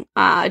something.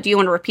 Do you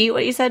want to repeat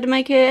what you said to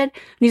my kid? And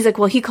he's like,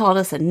 well, he called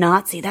us a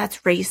Nazi.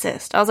 That's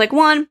racist. I was like,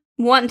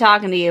 wasn't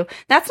talking to you.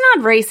 That's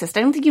not racist.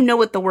 I don't think you know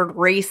what the word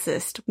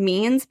racist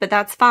means, but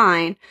that's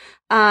fine.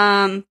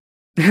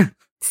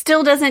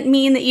 Still doesn't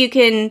mean that you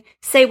can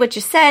say what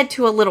you said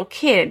to a little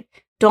kid.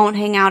 Don't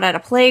hang out at a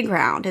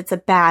playground. It's a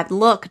bad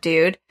look,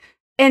 dude.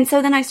 And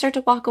so then I start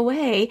to walk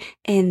away,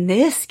 and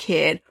this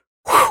kid,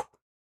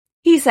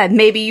 he said,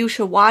 maybe you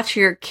should watch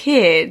your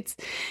kids.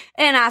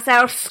 And I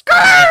said,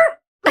 skirt!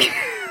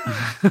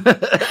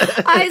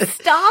 I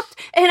stopped,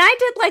 and I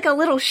did like a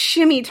little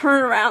shimmy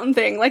turnaround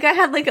thing. Like I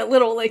had like a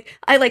little,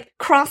 I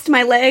crossed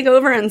my leg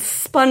over and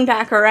spun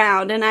back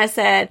around. And I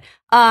said,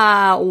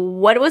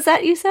 what was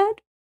that you said?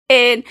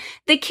 And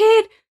the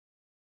kid,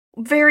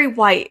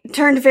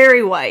 turned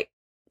very white.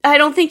 I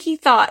don't think he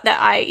thought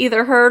that I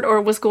either heard or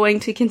was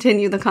going to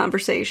continue the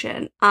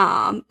conversation.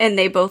 And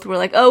they both were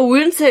like, oh, we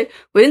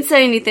didn't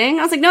say anything.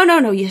 I was like,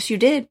 no. Yes, you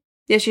did.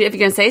 Yes, if you're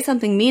going to say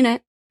something, mean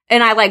it.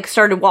 And I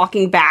started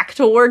walking back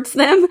towards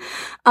them.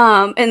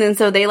 And then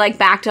so they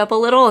backed up a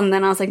little. And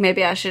then I was like,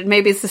 maybe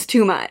this is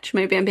too much.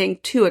 Maybe I'm being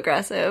too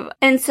aggressive.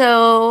 And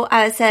so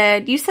I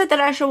said, you said that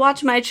I should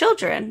watch my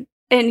children.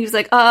 And he was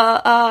like,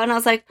 and I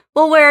was like,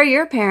 well, where are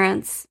your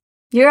parents?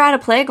 You're at a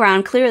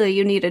playground. Clearly,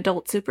 you need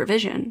adult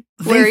supervision.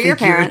 Where are your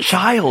parents? You're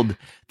a child.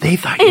 They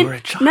thought you were a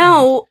child.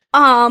 No,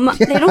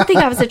 they don't think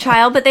I was a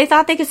child, but they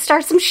thought they could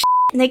start some shit,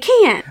 and they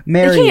can't.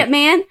 Mary, they can't,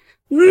 man.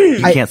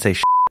 You can't say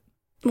shit.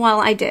 Well,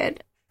 I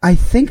did. I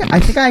think I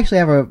actually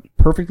have a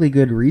perfectly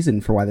good reason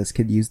for why this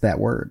kid used that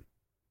word.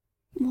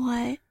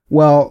 What?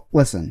 Well,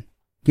 listen.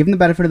 Give him the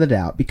benefit of the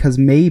doubt, because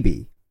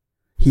maybe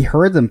he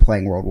heard them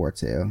playing World War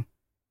II,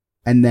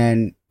 and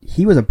then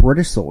he was a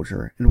British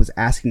soldier and was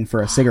asking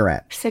for a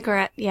cigarette.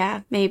 Yeah,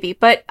 maybe.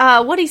 But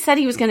what he said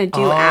he was going to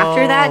do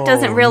after that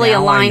doesn't really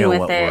align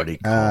with it.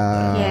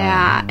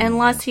 Yeah,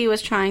 unless he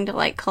was trying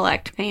to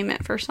collect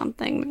payment for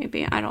something,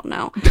 maybe. I don't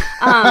know.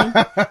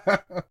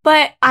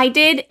 But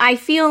I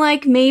feel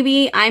like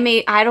maybe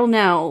I don't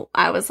know.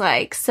 I was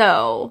like,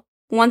 so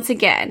once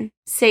again,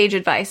 sage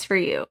advice for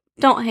you.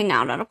 Don't hang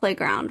out on a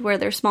playground where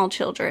there's small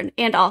children.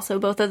 And also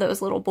both of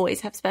those little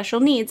boys have special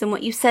needs. And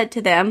what you said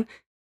to them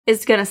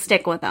is going to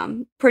stick with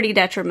them. Pretty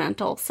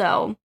detrimental.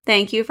 So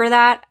thank you for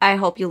that. I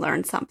hope you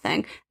learned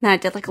something. And I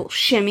did a little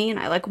shimmy and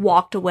I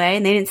walked away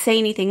and they didn't say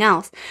anything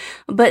else.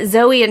 But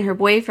Zoe and her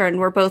boyfriend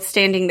were both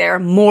standing there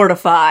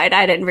mortified.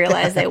 I didn't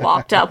realize they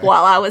walked up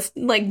while I was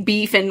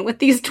beefing with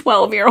these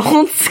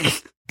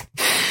 12-year-olds.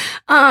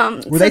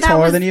 Were they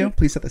taller than you?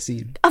 Please set the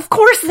scene. Of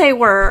course they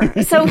were.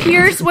 So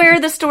here's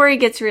where the story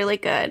gets really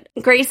good.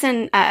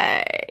 Grayson,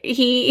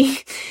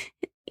 he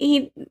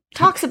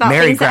talks about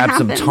Mary things that grabbed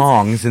some happened.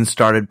 tongs and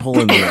started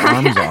pulling the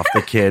arms off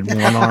the kid.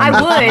 One arm.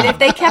 I would if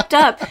they kept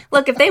up.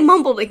 Look, if they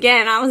mumbled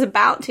again, I was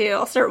about to.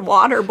 I'll start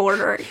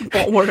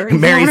waterboarding.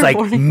 Mary's like,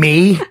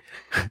 me?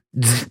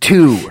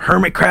 2.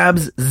 Hermit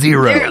crabs,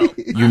 0.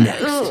 You're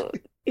next. Ugh,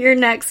 you're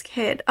next,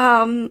 kid.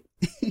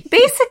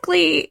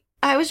 Basically,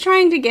 I was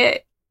trying to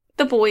get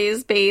the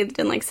boys bathed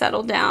and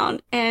settled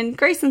down, and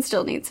Grayson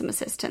still needs some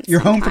assistance. You're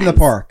home from the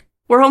park.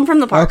 We're home from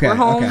the park. Okay, We're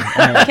home.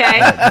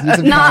 Okay.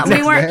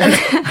 We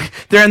weren't.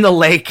 They're in the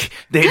lake.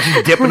 They're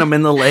just dipping them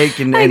in the lake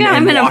and I got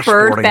them in a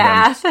bird washboarding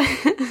bath.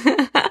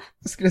 I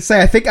was going to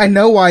say, I think I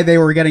know why they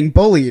were getting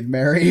bullied,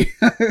 Mary.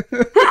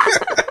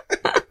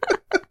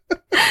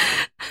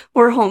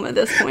 We're home at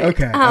this point.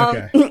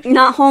 Okay.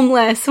 Not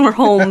homeless. We're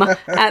home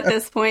at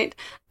this point.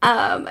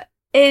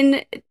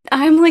 And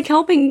I'm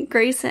helping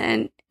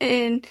Grayson,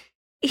 and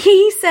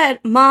he said,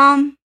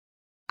 "Mom,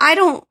 I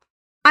don't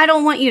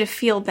want you to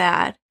feel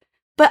bad,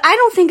 but I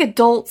don't think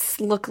adults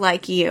look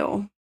like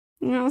you."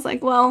 And I was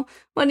like, well,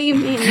 what do you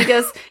mean? He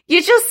goes,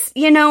 you just,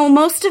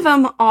 most of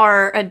them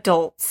are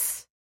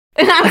adults.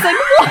 And I was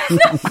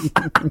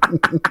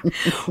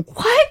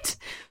like,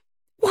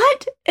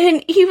 what?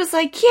 And he was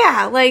like,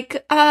 yeah,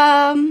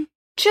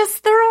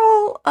 just they're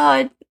all,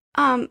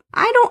 I'm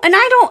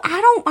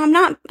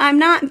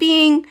not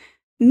being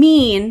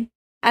mean.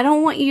 I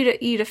don't want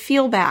you to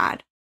feel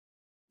bad.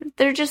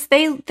 They're just,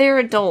 they're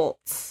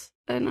adults.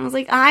 And I was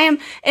like, I am.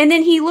 And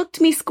then he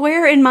looked me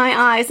square in my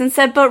eyes and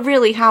said, but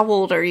really, how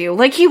old are you?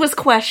 He was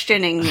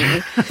questioning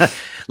me.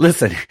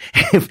 Listen,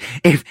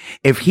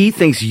 if he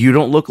thinks you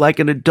don't look like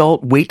an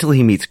adult, wait till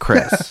he meets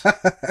Chris.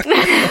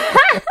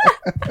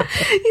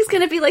 He's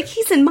gonna be like,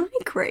 he's in my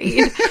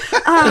grade.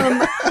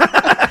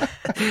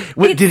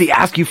 Did he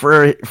ask you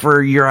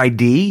for your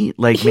ID?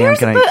 Like, ma'am,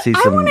 can I see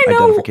some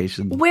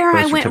identification? Where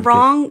I went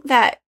wrong,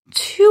 that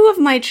 2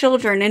 of my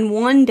children in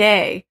one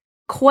day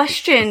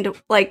questioned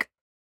like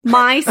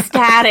my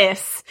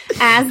status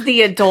as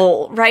the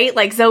adult, right?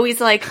 Like Zoe's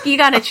like, you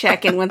gotta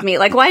check in with me.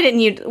 Like, why didn't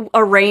you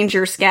arrange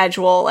your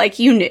schedule? Like,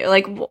 you knew,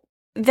 like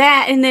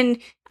that. And then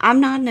I'm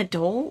not an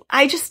adult.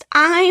 I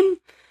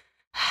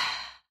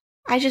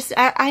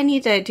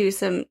need to do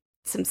some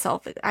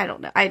self. I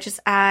don't know. I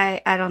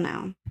don't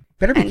know.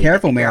 Better be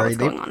careful, Mary. What's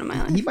going on in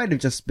my life. He might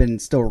have just been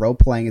still role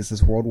playing as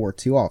this World War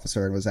II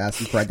officer and was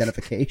asking for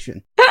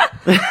identification.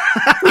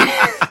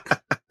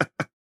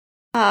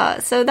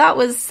 So that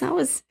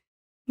was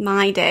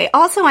my day.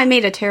 Also, I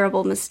made a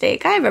terrible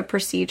mistake. I have a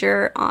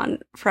procedure on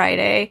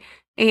Friday,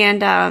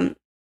 and I'm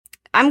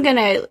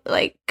gonna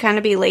like kind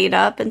of be laid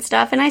up and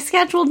stuff. And I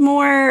scheduled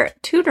more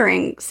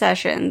tutoring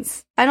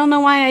sessions. I don't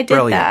know why I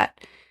did that.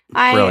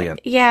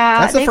 Brilliant. Yeah,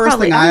 that's the first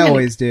thing I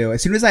always do.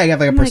 As soon as I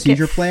have like a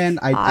procedure plan,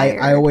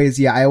 I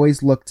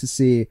always look to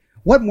see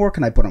what more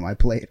can I put on my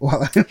plate.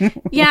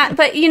 Yeah,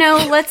 but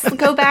let's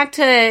go back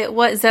to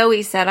what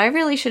Zoe said. I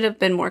really should have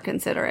been more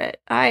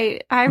considerate. I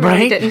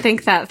really didn't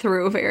think that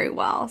through very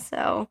well.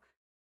 So,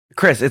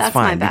 Chris, it's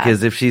fine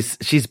because if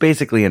she's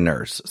basically a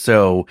nurse,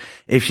 so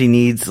if she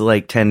needs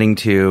like tending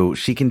to,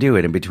 she can do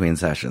it in between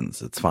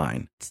sessions. It's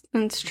fine.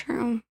 It's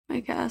true,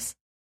 I guess.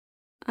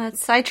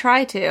 I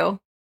try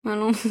to. I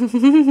don't.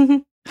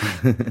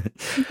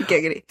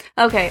 Giggity.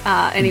 Okay.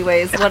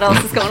 Anyways, what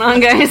else is going on,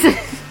 guys?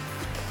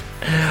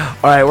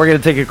 All right, we're going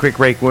to take a quick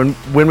break. When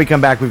we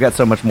come back, we've got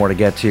so much more to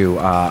get to.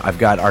 I've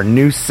got our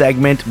new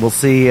segment. We'll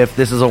see if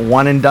this is a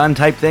one and done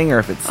type thing or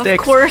if it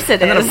sticks. Of course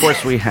it is. And then, of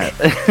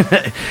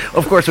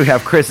course, we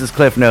have Chris's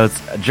Cliff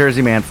Notes,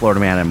 Jersey Man, Florida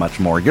Man, and much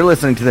more. You're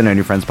listening to the No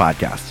New Friends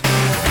podcast.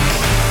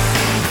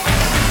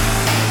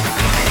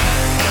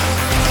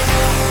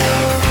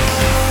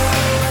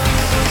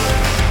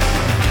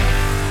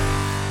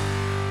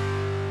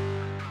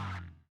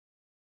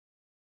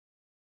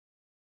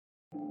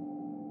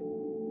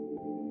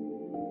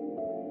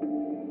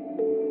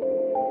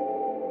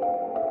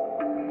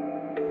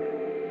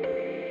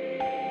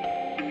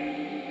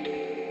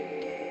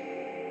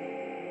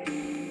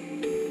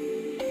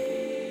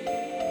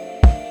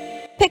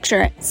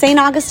 Picture it, St.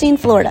 Augustine,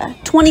 Florida,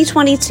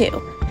 2022.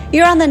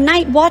 You're on the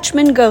Night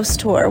Watchman Ghost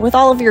Tour with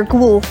all of your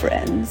ghoul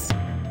friends.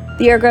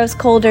 The air grows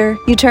colder,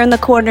 you turn the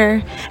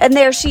corner, and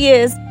there she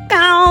is,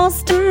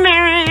 Ghost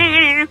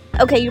Mary.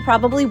 Okay, you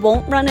probably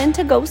won't run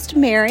into Ghost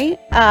Mary.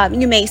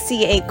 You may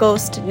see a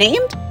ghost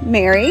named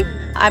Mary.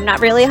 I'm not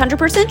really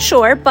 100%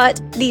 sure,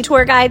 but the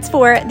tour guides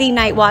for the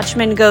Night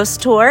Watchman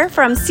Ghost Tour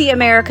from See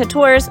America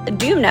Tours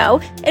do know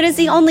it is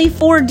the only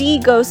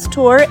 4D ghost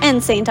tour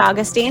in St.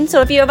 Augustine.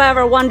 So if you have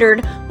ever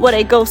wondered what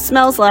a ghost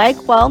smells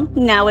like, well,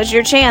 now is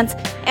your chance.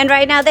 And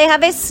right now they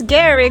have a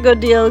scary good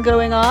deal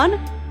going on.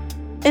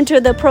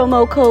 Enter the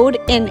promo code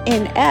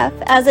NNF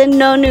as in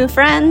No New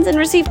Friends and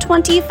receive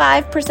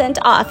 25%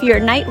 off your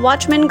Night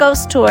Watchman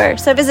Ghost Tour.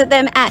 So visit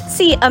them at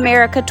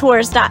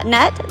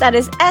seeamericatours.net. That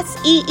is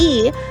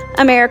SEE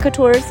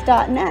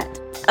americatours.net.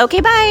 Okay,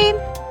 bye.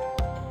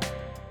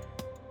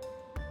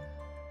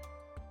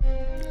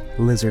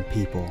 Lizard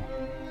people.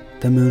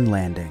 The moon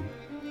landing.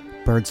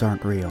 Birds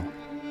aren't real.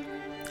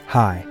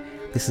 Hi,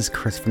 this is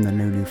Chris from the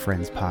No New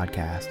Friends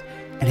podcast.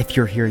 And if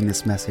you're hearing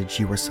this message,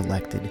 you were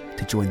selected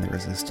to join the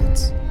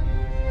resistance.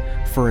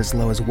 For as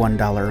low as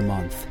 $1 a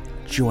month,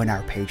 join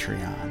our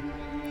Patreon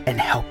and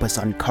help us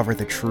uncover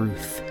the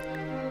truth.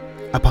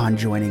 Upon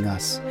joining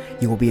us,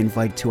 you will be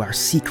invited to our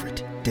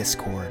secret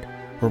Discord,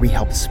 where we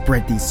help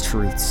spread these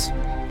truths.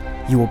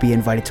 You will be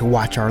invited to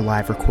watch our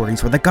live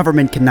recordings where the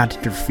government cannot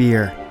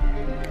interfere.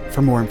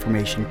 For more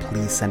information,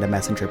 please send a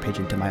messenger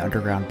pigeon to my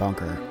underground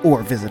bunker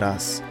or visit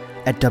us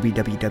at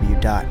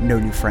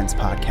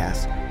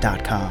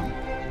www.nonewfriendspodcast.com.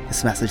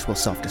 This message will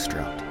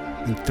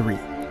self-destruct in 3,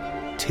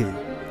 2,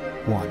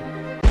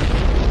 1.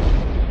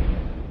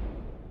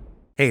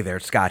 Hey there,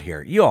 Scott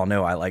here. You all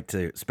know I like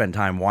to spend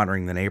time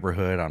wandering the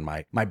neighborhood on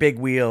my big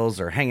wheels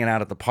or hanging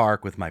out at the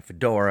park with my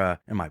fedora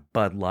and my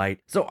Bud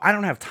Light. So I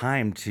don't have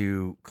time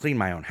to clean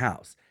my own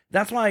house.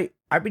 That's why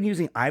I've been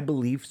using I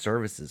Believe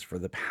services for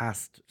the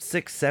past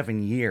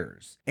 6-7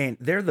 years, and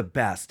they're the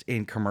best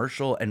in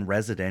commercial and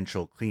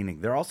residential cleaning.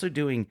 They're also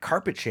doing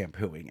carpet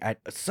shampooing at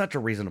such a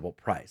reasonable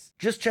price.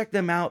 Just check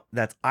them out.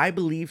 That's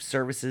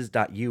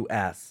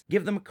ibelieveservices.us.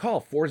 Give them a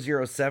call,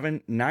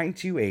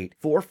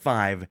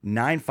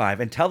 407-928-4595,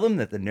 and tell them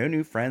that the No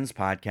New Friends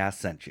podcast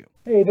sent you.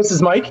 Hey, this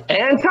is Mike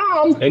and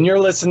Tom, and you're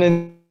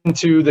listening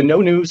to the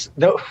No New Friends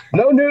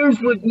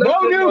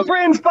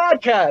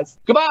podcast.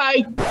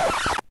 Goodbye.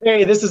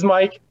 Hey, this is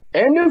Mike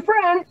and new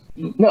friend.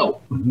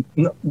 No.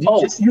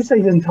 You say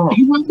and Tom.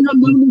 You want no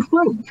new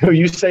friend. No,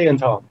 you say and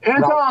Tom.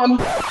 And Tom.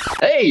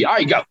 Hey, all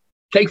right, go.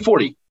 Take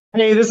 40.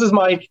 Hey, this is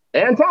Mike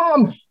and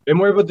Tom. And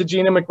we're with the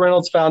Gina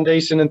McReynolds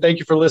Foundation, and thank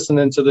you for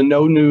listening to the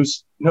No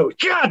News. No,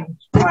 God,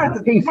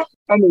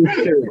 I'm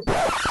serious.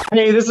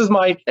 Hey, this is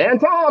Mike and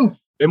Tom,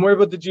 and we're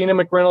with the Gina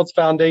McReynolds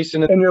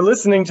Foundation, and you're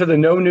listening to the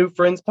No New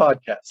Friends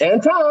podcast.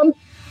 And Tom.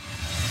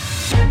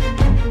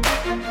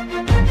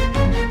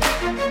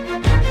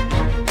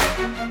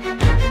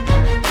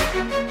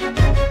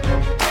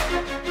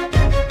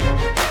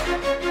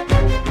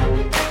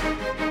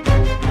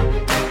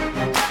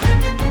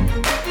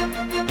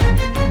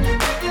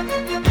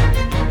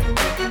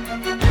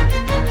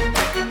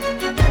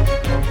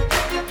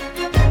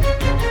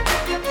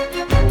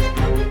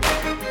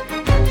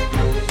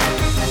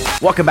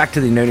 Welcome back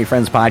to the No New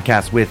Friends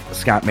podcast with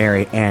Scott,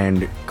 Mary,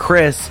 and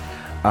Chris.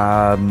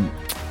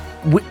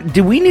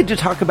 Do we need to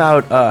talk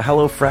about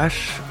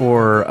HelloFresh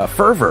or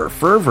Fervor?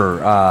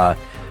 Fervor.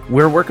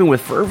 We're working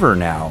with Fervor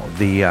now,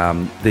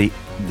 the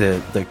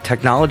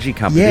technology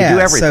company. Yeah, they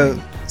do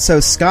everything. So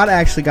Scott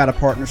actually got a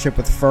partnership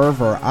with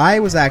Fervor. I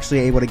was actually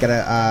able to get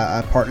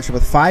a partnership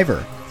with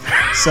Fiverr.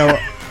 So.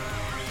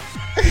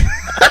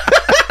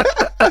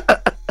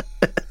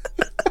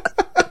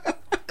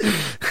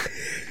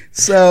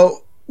 So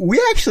we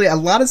actually, a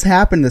lot has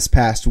happened this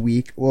past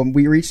week.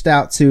 We reached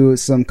out to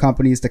some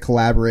companies to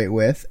collaborate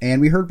with, and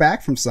we heard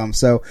back from some.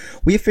 So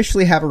we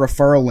officially have a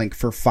referral link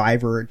for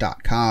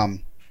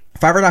Fiverr.com.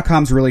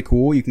 Fiverr.com is really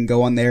cool. You can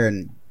go on there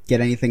and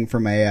get anything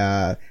from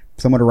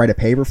someone to write a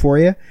paper for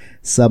you,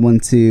 someone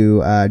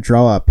to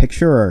draw a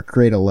picture or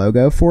create a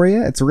logo for you.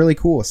 It's really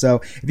cool.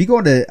 So if you go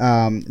into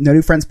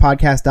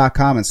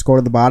nonewfriendspodcast.com and scroll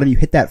to the bottom, you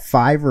hit that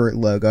Fiverr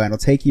logo and it'll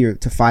take you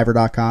to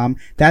Fiverr.com.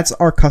 That's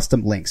our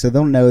custom link. So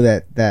they'll know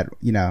that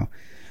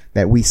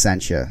we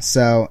sent you.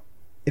 So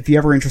if you're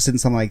ever interested in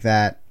something like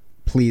that,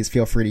 please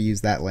feel free to use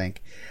that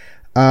link.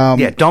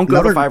 Don't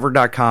go to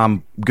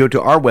Fiverr.com, go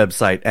to our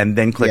website and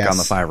then click on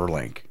the Fiverr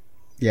link.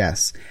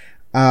 Yes.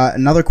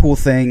 Another cool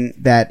thing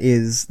that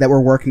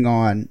we're working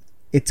on,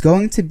 it's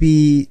going to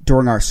be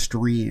during our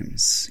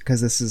streams,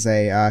 because this is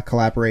a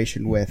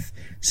collaboration with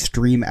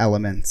Stream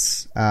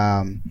Elements,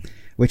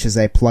 which is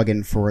a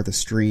plugin for the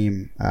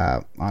stream.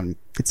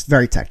 It's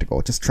very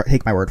technical. Just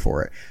take my word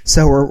for it.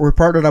 So we're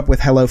partnered up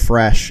with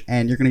HelloFresh,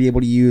 and you're going to be able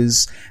to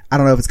use, I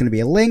don't know if it's going to be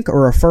a link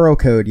or a referral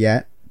code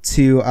yet,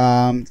 to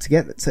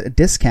get a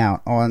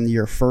discount on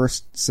your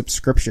first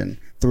subscription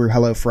through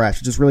HelloFresh,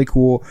 which is really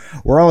cool.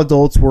 We're all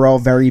adults. We're all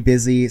very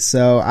busy.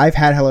 So I've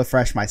had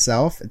HelloFresh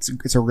myself.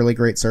 It's a really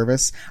great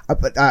service.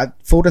 But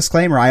full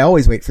disclaimer, I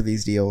always wait for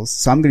these deals.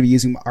 So I'm going to be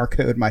using our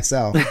code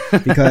myself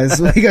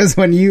because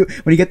when you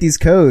get these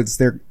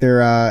codes,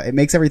 it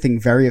makes everything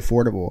very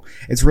affordable.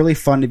 It's really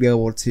fun to be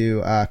able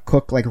to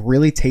cook like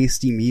really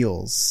tasty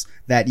meals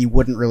that you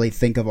wouldn't really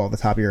think of off the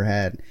top of your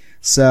head.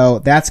 So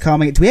that's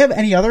coming. Do we have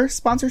any other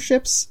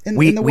sponsorships in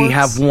the works? We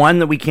have one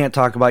that we can't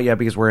talk about yet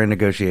because we're in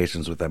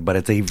negotiations with them, but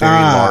it's a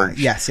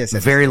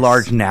very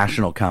large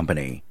national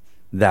company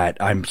that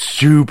I'm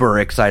super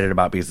excited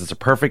about because it's a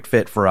perfect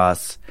fit for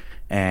us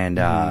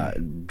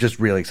and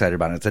just really excited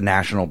about it. It's a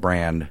national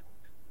brand.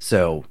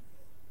 So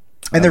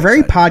and they're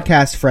very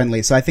podcast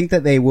friendly, so I think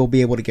that they will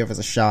be able to give us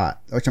a shot,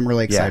 which I'm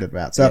really excited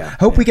about. So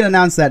hope we can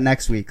announce that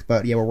next week,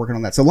 but we're working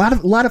on that. So a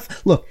lot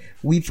of look,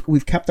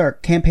 we've kept our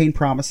campaign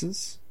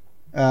promises.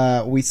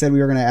 We said we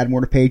were going to add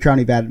more to Patreon.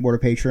 We've added more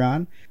to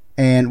Patreon,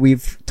 and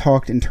we've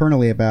talked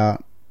internally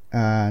about,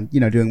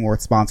 doing more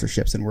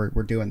sponsorships, and we're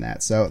doing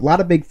that. So a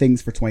lot of big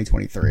things for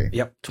 2023.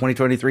 Yep.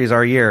 2023 is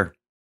our year.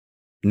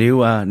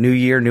 New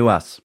year, new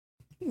us.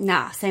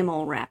 Nah, same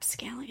old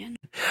rapscallion.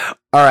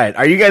 All right.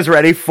 Are you guys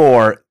ready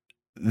for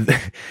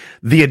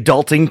the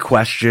adulting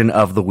question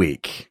of the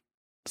week?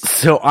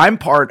 So I'm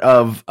part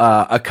of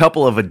a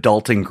couple of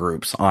adulting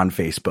groups on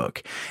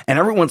Facebook, and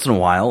every once in a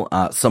while,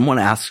 someone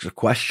asks a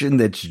question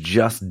that's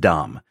just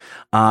dumb,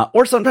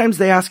 or sometimes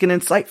they ask an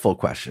insightful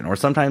question, or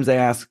sometimes they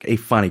ask a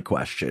funny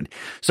question.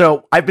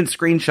 So I've been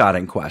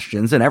screenshotting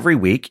questions, and every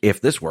week,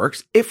 if this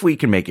works, if we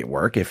can make it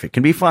work, if it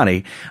can be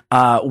funny,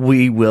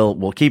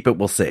 we'll keep it.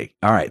 We'll see.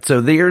 All right. So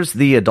there's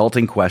the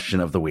adulting question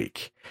of the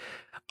week.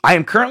 I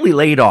am currently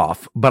laid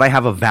off, but I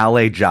have a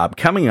valet job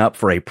coming up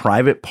for a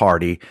private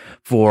party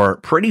for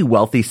pretty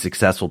wealthy,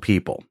 successful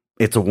people.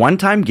 It's a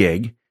one-time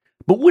gig,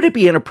 but would it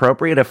be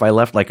inappropriate if I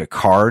left like a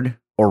card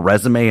or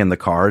resume in the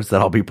cars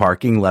that I'll be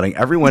parking, letting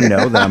everyone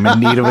know that I'm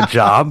in need of a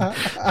job?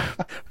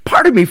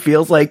 Part of me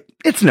feels like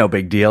it's no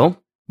big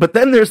deal, but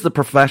then there's the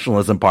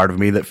professionalism part of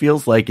me that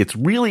feels like it's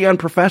really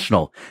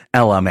unprofessional.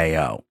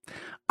 LMAO.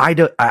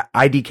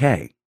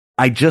 IDK.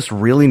 I just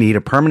really need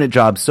a permanent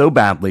job so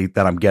badly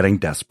that I'm getting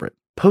desperate.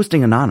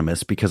 Posting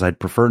anonymous because I'd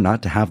prefer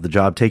not to have the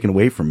job taken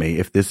away from me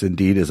if this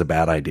indeed is a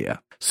bad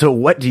idea. So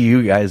what do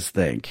you guys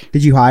think?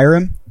 Did you hire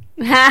him?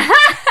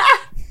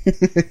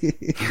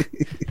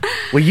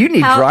 Well, you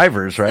need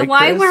drivers, right?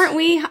 Why Chris? weren't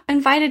we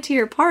invited to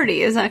your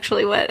party is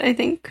actually what I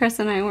think Chris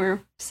and I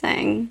were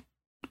saying.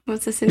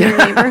 Was this in your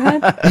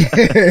neighborhood?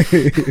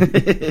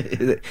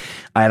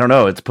 I don't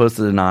know. It's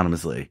posted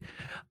anonymously.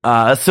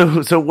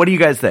 So what do you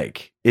guys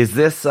think? Is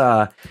this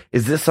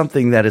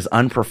something that is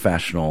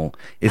unprofessional?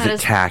 Is it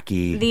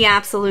tacky? The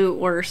absolute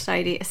worst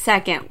idea.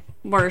 Second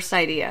worst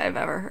idea I've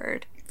ever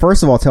heard.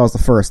 First of all, tell us the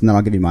first, and then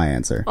I'll give you my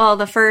answer. Well,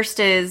 the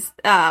first is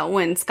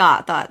when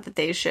Scott thought that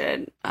they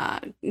should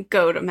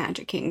go to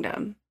Magic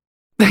Kingdom.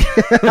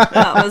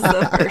 That was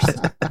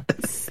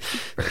the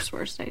first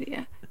worst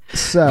idea.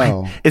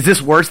 So, is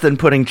this worse than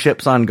putting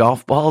chips on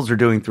golf balls or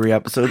doing 3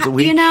 episodes a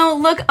week? You know,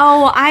 look,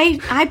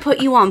 I put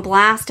you on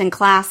blast in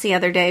class the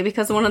other day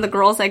because one of the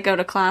girls I go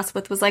to class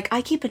with was like,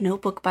 I keep a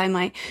notebook by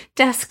my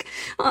desk,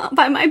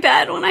 by my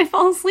bed when I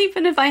fall asleep,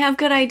 and if I have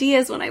good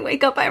ideas when I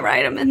wake up, I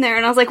write them in there.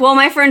 And I was like, well,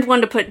 my friend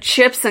wanted to put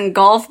chips and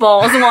golf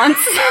balls once.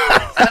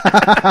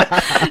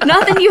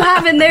 Nothing you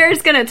have in there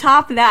is going to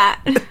top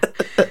that.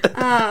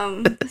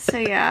 So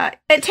yeah,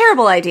 a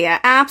terrible idea.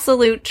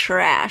 Absolute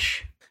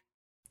trash.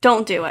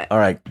 Don't do it. All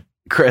right,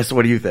 Chris,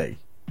 what do you think?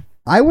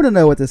 I want to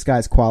know what this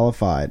guy's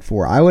qualified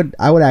for. I would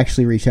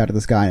actually reach out to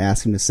this guy and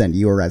ask him to send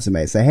you a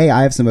resume. Say, hey,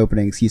 I have some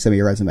openings. Can you send me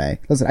your resume?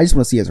 Listen, I just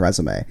want to see his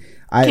resume.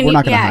 We're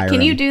not going to hire him.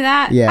 Can you do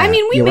that? Yeah. I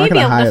mean, we may be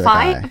able to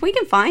find. We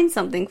can find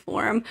something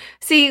for him.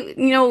 See,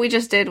 you know what we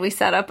just did? We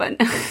set up a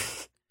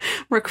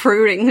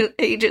recruiting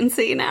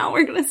agency. Now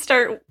we're going to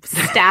start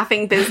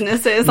staffing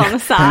businesses on the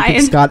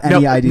side. Scott,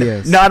 any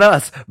ideas? Not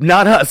us.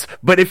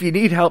 But if you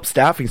need help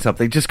staffing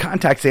something, just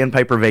contact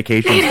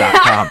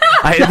sandpipervacations.com.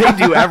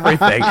 They do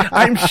everything.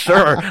 I'm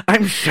sure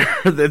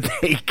that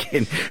they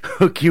can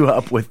hook you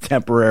up with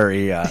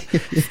temporary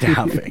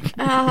staffing.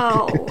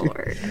 Oh,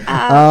 Lord.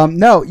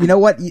 No, you know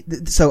what?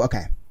 So,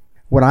 okay.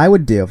 What I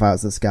would do if I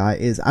was this guy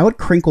is I would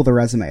crinkle the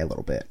resume a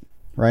little bit,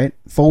 right?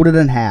 Fold it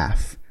in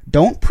half.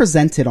 Don't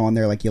present it on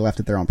there like you left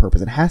it there on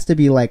purpose. It has to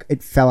be like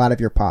it fell out of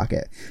your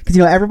pocket. Because,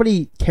 you know,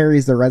 everybody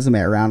carries their resume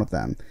around with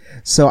them.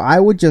 So I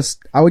would just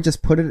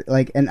put it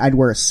like, and I'd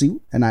wear a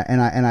suit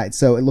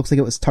so it looks like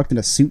it was tucked in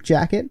a suit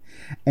jacket,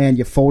 and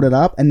you fold it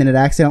up and then it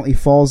accidentally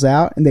falls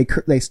out and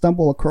they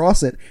stumble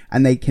across it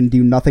and they can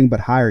do nothing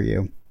but hire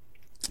you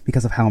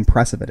because of how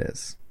impressive it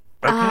is.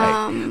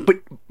 Okay.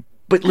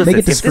 But listen, make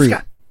it discreet.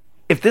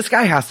 If this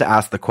guy has to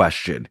ask the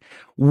question,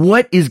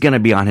 what is going to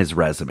be on his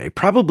resume?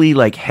 Probably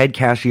like head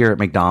cashier at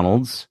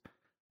McDonald's.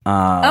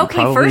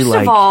 Okay, first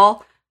of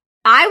all,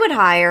 I would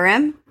hire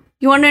him.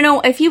 You want to know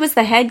if he was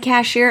the head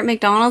cashier at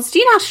McDonald's? Do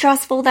you know how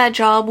stressful that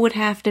job would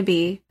have to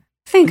be?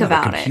 Think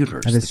about it.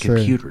 That is true.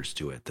 Computers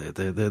do it.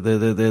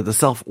 The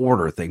self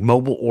order thing,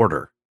 mobile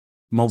order.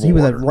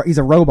 He's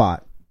a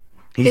robot.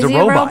 He's a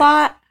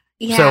robot.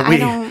 Yeah,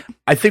 so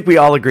I think we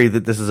all agree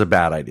that this is a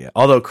bad idea.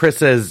 Although Chris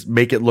says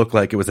make it look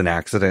like it was an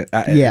accident.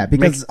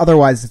 Because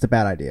otherwise it's a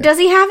bad idea. Does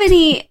he have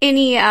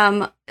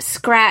any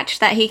scratch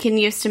that he can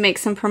use to make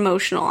some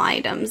promotional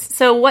items?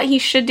 So what he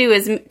should do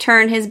is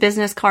turn his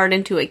business card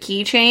into a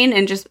keychain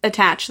and just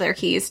attach their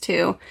keys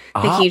to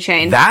the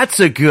keychain. That's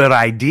a good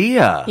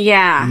idea.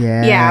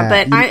 Yeah.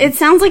 But it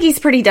sounds like he's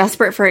pretty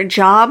desperate for a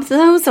job,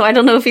 though. So I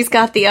don't know if he's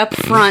got the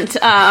upfront.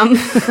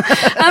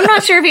 I'm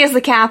not sure if he has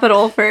the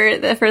capital for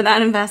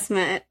that investment.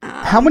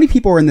 How many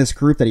people are in this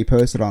group that he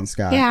posted on,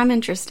 Scott? Yeah, I'm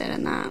interested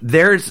in that.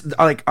 There's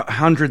like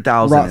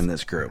 100,000 in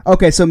this group.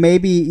 Okay, so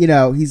maybe, you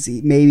know,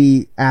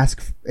 maybe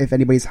ask if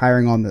anybody's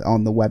hiring on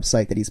the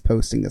website that he's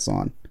posting this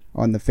on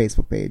the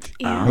Facebook page.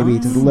 Yeah. Maybe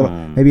just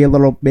maybe a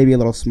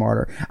little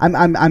smarter.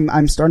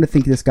 I'm starting to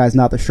think this guy's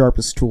not the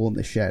sharpest tool in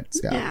the shed,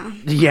 Scott.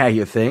 Yeah,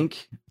 you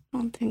think? I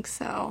don't think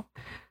so.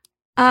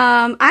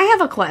 I have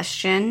a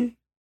question.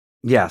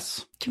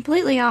 Yes.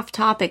 Completely off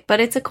topic, but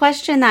it's a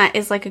question that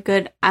is like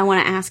I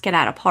want to ask it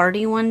at a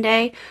party one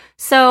day.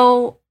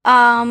 So,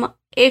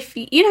 if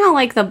you know how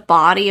like the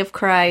body of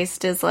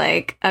Christ is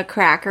like a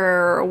cracker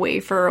or a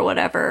wafer or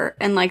whatever,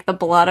 and like the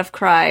blood of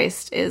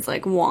Christ is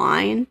like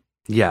wine.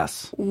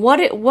 Yes.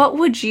 What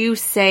would you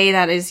say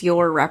that is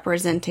your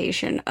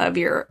representation of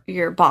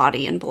your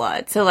body and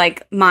blood? So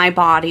like my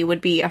body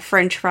would be a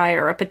French fry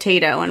or a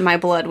potato, and my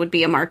blood would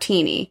be a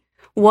martini.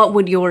 What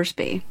would yours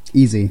be?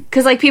 Easy.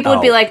 Because like people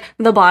would be like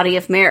the body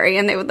of Mary,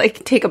 and they would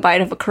like take a bite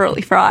of a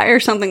curly fry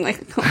or something like,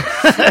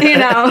 you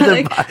know,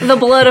 like the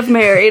blood of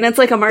Mary, and it's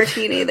like a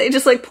martini. They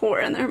just like pour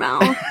in their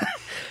mouth.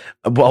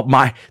 Well,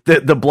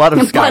 the blood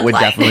of Scott would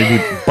definitely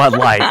be Bud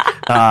Light.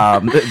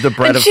 The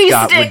bread of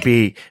Scott would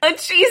be a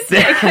cheese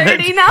stick. I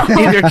already know.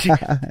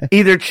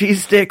 either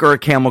cheese stick or a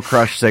Camel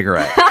Crush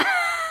cigarette.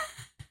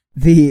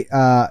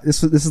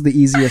 This is the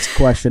easiest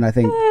question I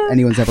think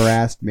anyone's ever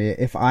asked me.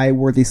 If I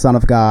were the Son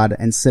of God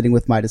and sitting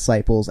with my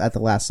disciples at the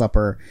Last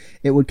Supper,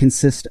 it would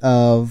consist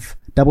of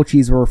double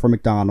cheeseburger from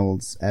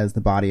McDonald's as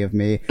the body of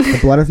me, the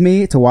blood of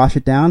me to wash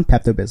it down,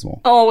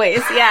 Pepto-Bismol.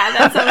 Always, yeah,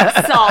 that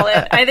sounds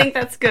solid. I think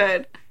that's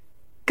good.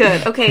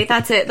 Good. Okay,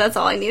 that's it. That's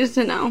all I needed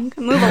to know.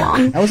 Move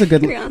along. That was a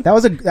good.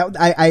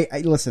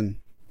 I listen.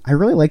 I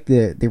really like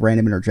the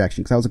random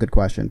interjection because that was a good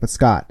question. But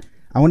Scott,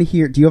 I want to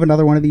hear. Do you have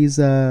another one of these?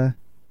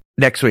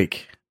 Next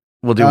week.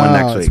 We'll do one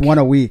next week. It's one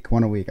a week.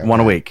 Okay.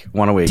 One a week.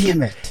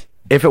 Damn it.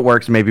 If it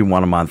works, maybe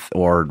one a month,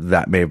 or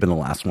that may have been the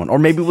last one. Or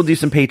maybe we'll do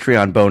some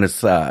Patreon bonus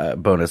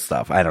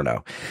stuff. I don't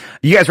know.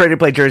 You guys ready to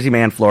play Jersey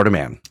Man, Florida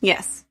Man?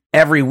 Yes.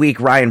 Every week,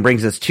 Ryan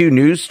brings us 2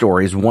 news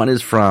stories. One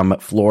is from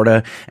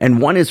Florida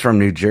and one is from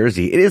New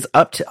Jersey. It is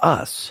up to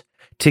us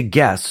to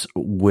guess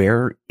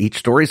where each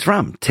story's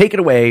from. Take it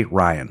away,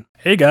 Ryan.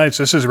 Hey guys,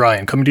 this is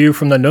Ryan, coming to you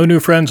from the No New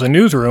Friends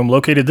newsroom,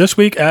 located this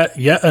week at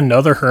yet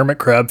another hermit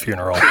crab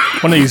funeral.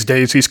 One of these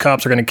days, these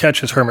cops are going to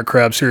catch this hermit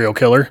crab serial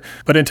killer,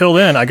 but until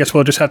then, I guess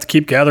we'll just have to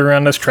keep gathering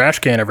around this trash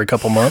can every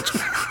couple months.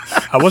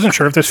 I wasn't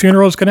sure if this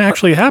funeral was going to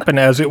actually happen,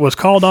 as it was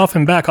called off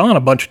and back on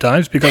a bunch of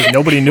times because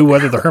nobody knew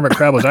whether the hermit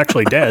crab was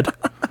actually dead.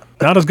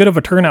 Not as good of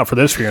a turnout for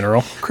this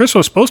funeral. Chris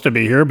was supposed to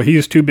be here, but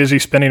he's too busy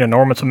spending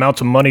enormous amounts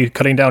of money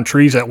cutting down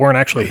trees that weren't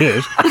actually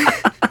his.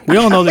 We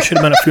all know this should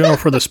have been a funeral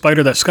for the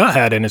spider that Scott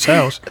had in his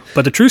house.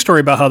 But the true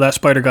story about how that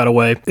spider got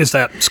away is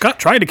that Scott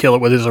tried to kill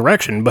it with his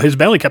erection, but his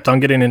belly kept on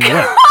getting in the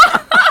way.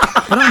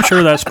 But I'm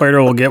sure that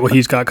spider will get what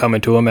he's got coming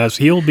to him, as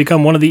he'll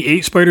become one of the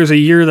 8 spiders a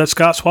year that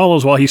Scott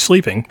swallows while he's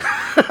sleeping.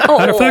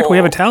 Matter of fact, we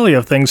have a tally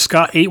of things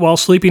Scott ate while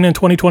sleeping in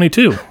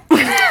 2022.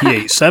 He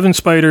ate 7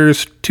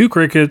 spiders, 2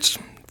 crickets,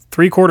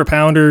 3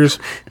 quarter-pounders,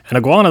 an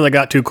iguana that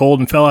got too cold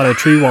and fell out of a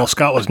tree while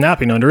Scott was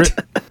napping under it,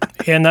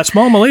 and that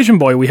small Malaysian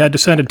boy we had to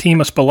send a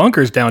team of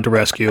spelunkers down to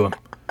rescue him.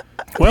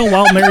 Well,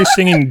 while Mary's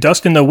singing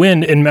Dust in the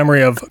Wind in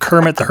memory of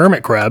Kermit the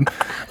Hermit Crab,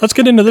 let's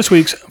get into this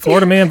week's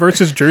Florida Man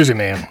versus Jersey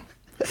Man.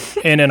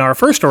 And in our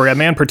first story, a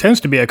man pretends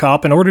to be a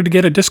cop in order to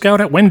get a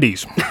discount at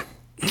Wendy's.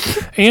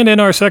 And in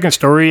our second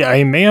story,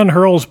 a man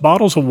hurls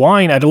bottles of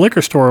wine at a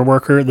liquor store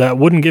worker that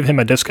wouldn't give him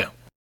a discount.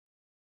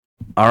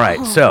 All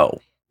right,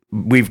 so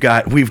we've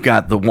got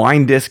the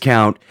wine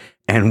discount,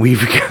 and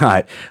we've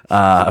got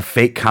a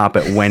fake cop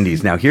at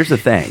Wendy's. Now, here's the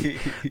thing.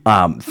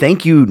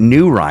 Thank you,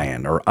 new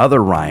Ryan or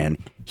other Ryan.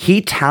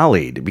 He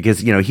tallied because,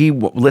 he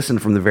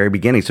listened from the very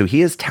beginning. So he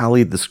has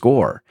tallied the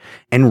score.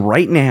 And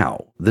right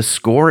now, the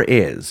score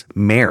is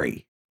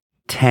Mary,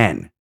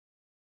 10.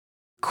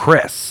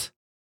 Chris,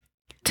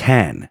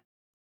 10.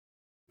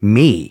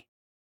 Me,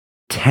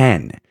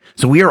 10.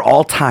 So we are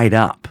all tied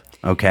up.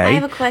 Okay. I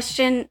have a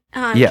question.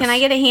 Yes. Can I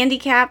get a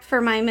handicap for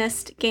my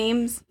missed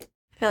games? I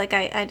feel like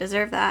I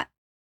deserve that.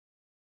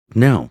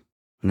 No,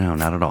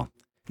 not at all.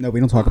 No, we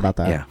don't talk about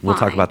that. Yeah, we'll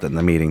talk about that in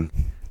the meeting.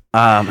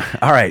 All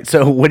right.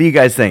 So what do you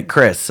guys think?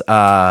 Chris,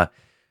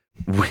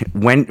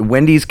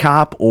 Wendy's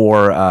cop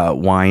or the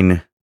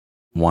wine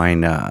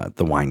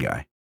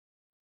guy?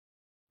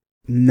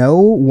 No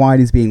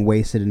wine is being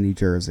wasted in New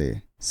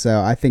Jersey.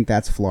 So I think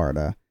that's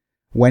Florida.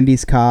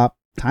 Wendy's cop,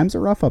 times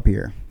are rough up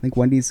here. I think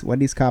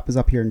Wendy's cop is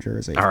up here in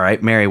Jersey. All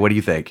right, Mary, what do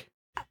you think?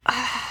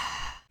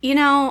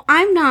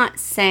 I'm not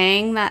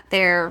saying that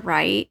they're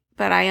right,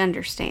 but I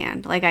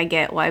understand. Like, I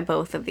get why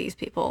both of these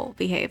people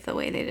behave the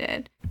way they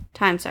did.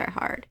 Times are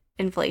hard.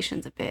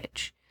 Inflation's a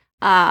bitch.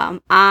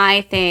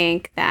 I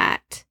think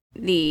that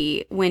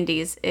the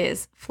Wendy's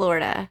is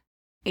Florida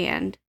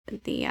and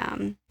the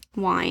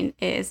wine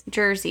is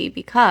Jersey,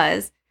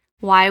 because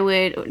why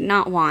would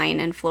not wine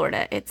in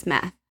Florida? It's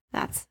meth.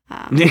 That's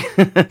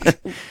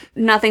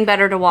nothing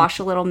better to wash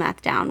a little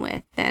meth down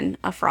with than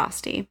a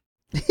Frosty.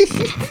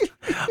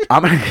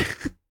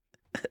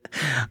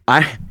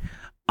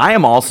 I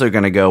am also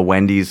going to go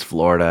Wendy's,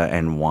 Florida,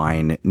 and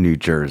wine, New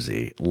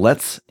Jersey.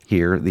 Let's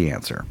hear the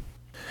answer.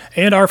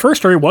 And our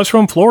first story was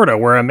from Florida,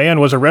 where a man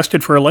was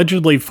arrested for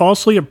allegedly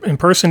falsely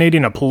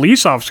impersonating a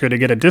police officer to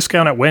get a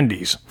discount at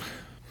Wendy's.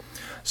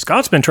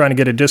 Scott's been trying to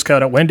get a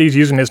discount at Wendy's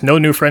using his No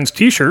New Friends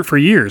t-shirt for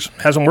years.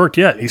 Hasn't worked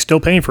yet. He's still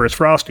paying for his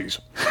Frosties.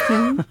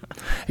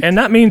 And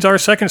that means our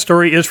second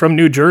story is from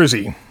New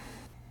Jersey,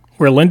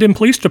 where Linden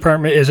Police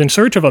Department is in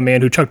search of a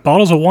man who chucked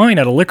bottles of wine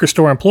at a liquor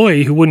store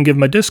employee who wouldn't give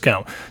him a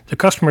discount. The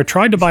customer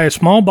tried to buy a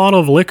small bottle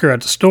of liquor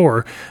at the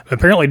store, but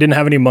apparently didn't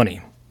have any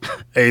money.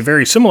 A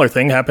very similar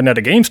thing happened at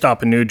a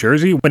GameStop in New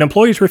Jersey when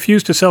employees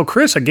refused to sell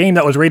Chris a game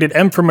that was rated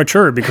M for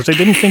mature because they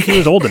didn't think he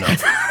was old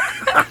enough.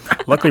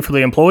 Luckily for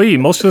the employee,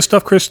 most of the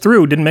stuff Chris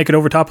threw didn't make it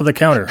over top of the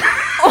counter.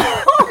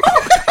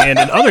 And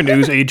in other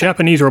news, a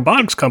Japanese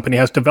robotics company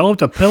has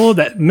developed a pillow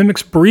that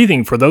mimics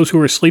breathing for those who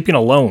are sleeping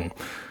alone.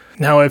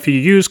 Now, if you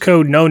use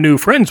code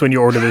NONEWFRIENDS when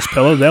you order this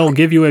pillow, they'll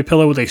give you a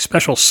pillow with a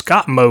special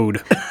Scott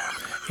mode.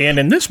 And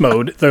in this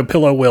mode, the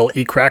pillow will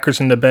eat crackers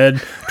in the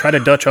bed, try to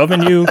Dutch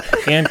oven you,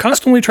 and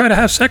constantly try to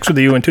have sex with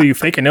you until you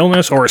fake an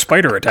illness or a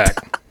spider attack.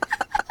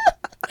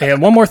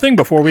 And one more thing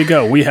before we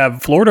go. We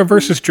have Florida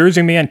versus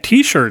Jersey Man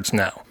t-shirts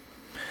now.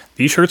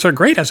 These shirts are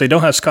great as they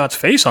don't have Scott's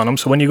face on them,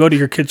 so when you go to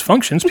your kids'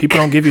 functions, people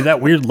don't give you that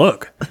weird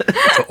look.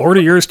 So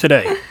order yours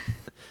today.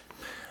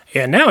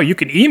 And now you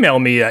can email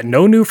me at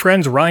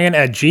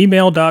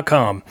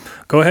nonewfriendsryan@gmail.com.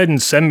 Go ahead and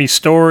send me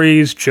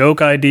stories,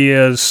 joke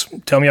ideas,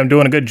 tell me I'm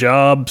doing a good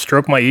job,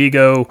 stroke my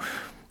ego,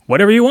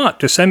 whatever you want.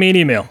 Just send me an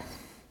email.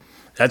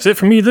 That's it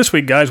for me this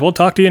week, guys. We'll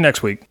talk to you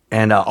next week.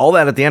 And all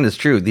that at the end is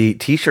true. The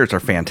t-shirts are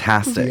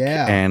fantastic.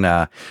 Yeah.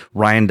 And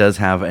Ryan does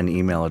have an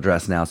email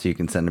address now, so you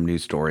can send him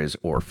news stories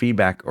or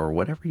feedback or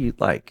whatever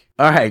you'd like.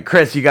 All right,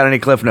 Chris, you got any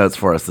cliff notes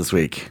for us this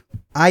week?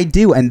 I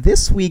do, and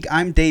this week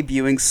I'm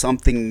debuting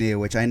something new,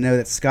 which I know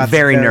that Scott's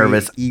very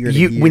nervous. Eager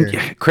to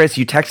hear. Chris,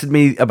 you texted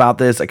me about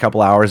this a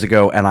couple hours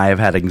ago, and I have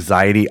had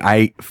anxiety.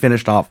 I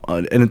finished off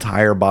an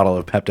entire bottle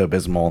of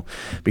Pepto-Bismol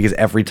because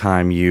every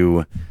time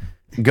you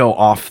go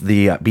off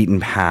the beaten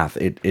path,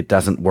 it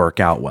doesn't work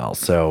out well.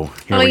 So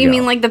here we you go.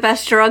 mean like the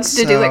best drugs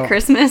to do at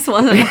Christmas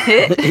wasn't a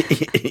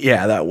hit?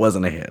 Yeah, that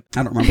wasn't a hit.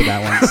 I don't remember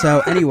that one.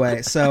 So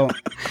anyway,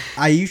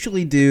 I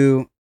usually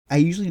do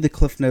the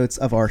Cliff Notes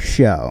of our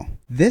show.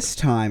 This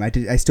time I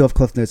still have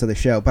Cliff Notes of the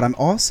show, but I'm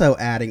also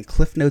adding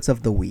Cliff Notes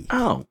of the week.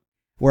 Oh.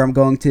 Where I'm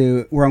going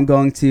to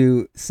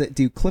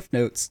do Cliff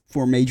Notes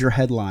for major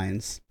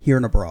headlines here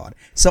and abroad.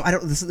 So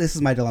this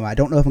is my dilemma. I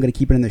don't know if I'm going to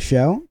keep it in the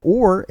show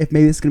or if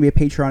maybe it's going to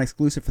be a Patreon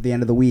exclusive for the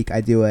end of the week.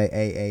 I do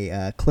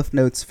a Cliff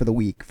Notes for the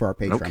week for our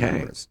Patreon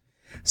members.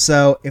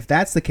 So if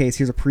that's the case,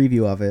 here's a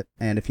preview of it,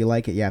 and if you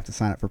like it, you have to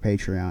sign up for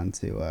Patreon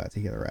to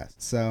hear the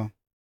rest. So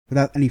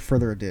without any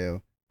further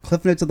ado,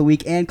 Cliff Notes of the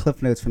week and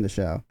Cliff Notes from the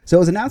show. So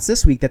it was announced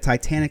this week that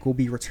Titanic will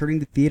be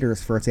returning to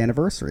theaters for its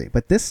anniversary,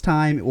 but this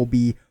time it will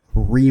be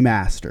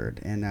remastered.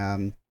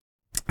 And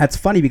that's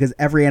funny because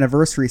every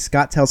anniversary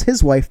Scott tells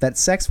his wife that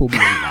sex will be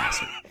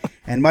remastered.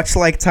 And much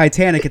like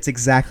Titanic, it's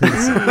exactly the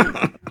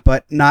same,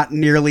 but not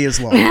nearly as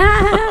long.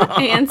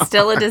 And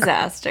still a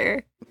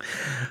disaster.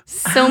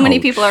 So many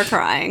people are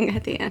crying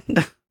at the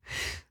end.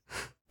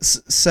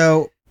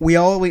 So we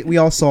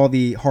all saw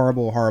the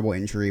horrible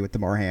injury with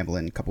Damar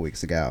Hamlin a couple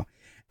weeks ago.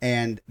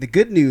 And the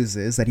good news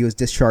is that he was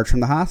discharged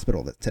from the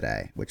hospital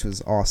today, which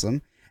was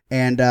awesome.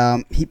 And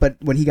but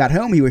when he got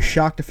home, he was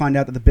shocked to find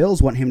out that the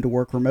Bills want him to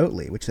work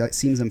remotely, which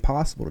seems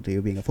impossible to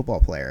do being a football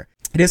player.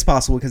 It is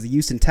possible because the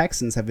Houston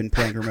Texans have been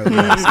playing remotely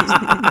all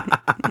season.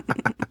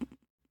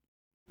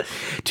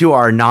 To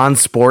our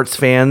non-sports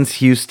fans,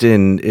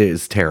 Houston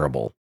is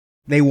terrible.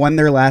 They won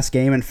their last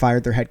game and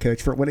fired their head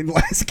coach for winning the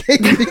last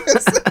game,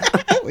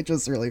 which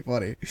was really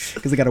funny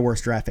because they got a worse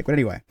draft pick. But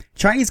anyway,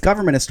 Chinese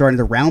government is starting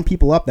to round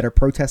people up that are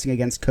protesting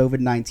against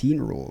COVID-19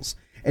 rules.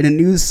 And in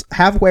news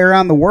halfway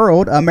around the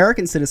world,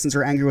 American citizens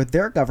are angry with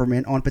their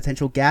government on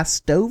potential gas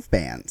stove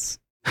bans.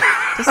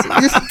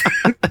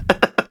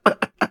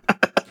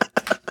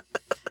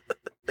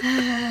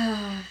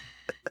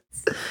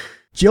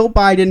 Jill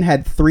Biden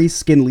had 3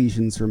 skin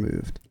lesions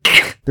removed.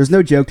 There's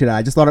no joke to that.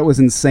 I just thought it was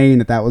insane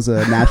that was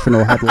a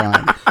national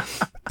headline.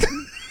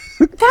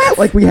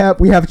 Like we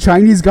have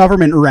Chinese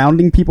government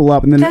rounding people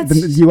up, and then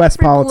the U.S.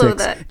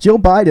 politics. Jill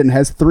Biden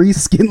has 3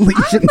 skin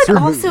lesions I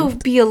would removed. also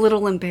be a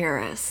little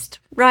embarrassed,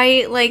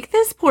 right? Like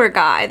this poor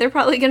guy. They're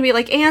probably going to be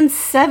like, and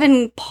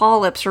 7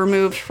 polyps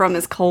removed from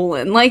his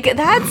colon. Like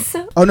that's.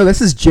 Oh no,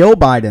 this is Jill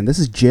Biden. This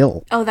is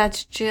Jill. Oh,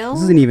 that's Jill.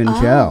 This isn't even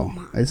Joe.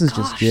 This is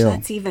just Jill.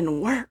 That's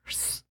even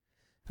worse.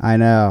 I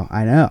know.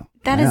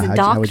 That is a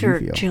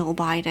Dr. Jill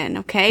Biden,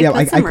 okay? Yeah,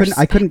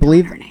 I couldn't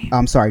believe.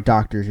 I'm sorry,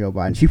 Dr. Jill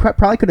Biden. She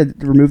probably could have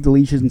removed the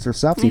lesions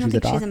herself since she's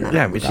a doctor.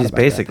 Yeah, but she's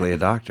basically a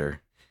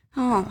doctor.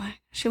 Oh,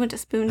 she went to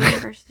Spoon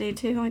University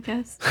too, I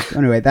guess.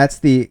 Anyway, that's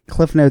the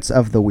Cliff Notes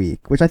of the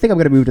week, which I think I'm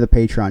going to move to the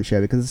Patreon show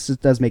because this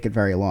just does make it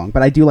very long.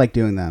 But I do like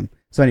doing them.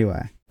 So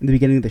anyway, in the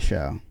beginning of the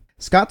show,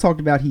 Scott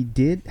talked about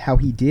how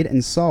he did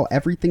and saw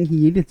everything he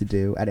needed to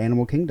do at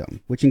Animal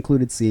Kingdom, which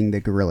included seeing the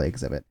gorilla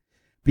exhibit.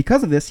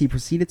 Because of this, he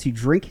proceeded to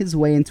drink his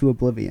way into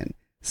oblivion.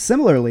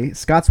 Similarly,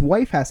 Scott's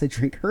wife has to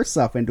drink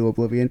herself into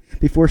oblivion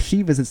before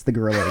she visits the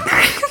gorilla exhibit.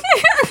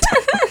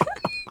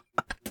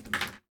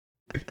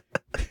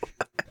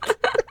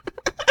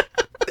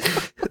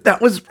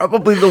 That was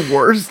probably the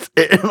worst,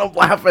 and I'm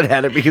laughing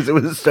at it because it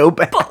was so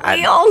bad. But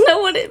we all know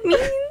what it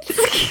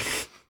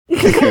means.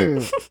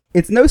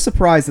 It's no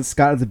surprise that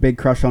Scott has a big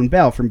crush on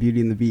Belle from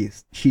Beauty and the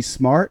Beast. She's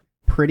smart,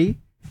 pretty,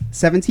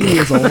 17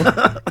 years old,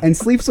 and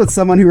sleeps with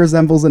someone who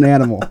resembles an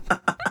animal.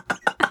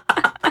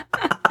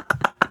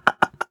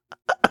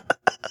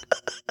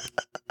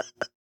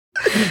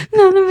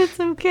 None of it's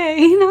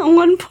okay. Not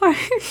one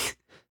part.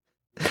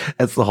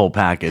 That's the whole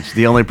package.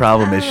 The only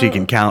problem is she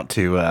can count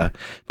to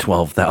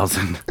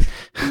 12,000.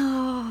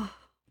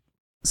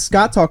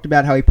 Scott talked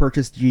about how he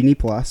purchased Genie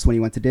Plus when he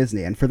went to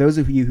Disney. And for those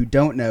of you who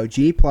don't know,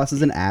 Genie Plus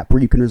is an app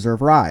where you can reserve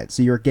rides.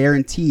 So you're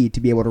guaranteed to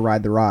be able to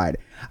ride the ride.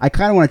 I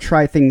kind of want to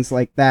try things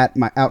like that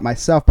out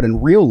myself, but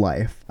in real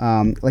life.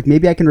 Like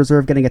maybe I can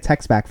reserve getting a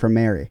text back from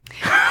Mary.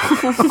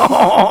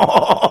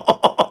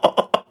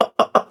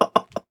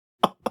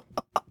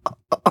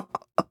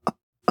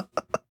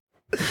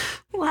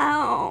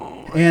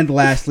 Wow. And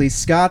lastly,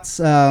 Scott's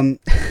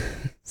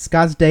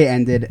day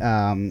ended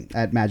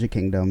at Magic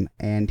Kingdom,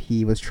 and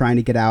he was trying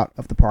to get out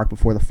of the park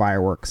before the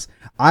fireworks.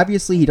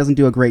 Obviously, he doesn't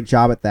do a great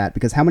job at that,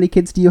 because how many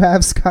kids do you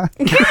have, Scott?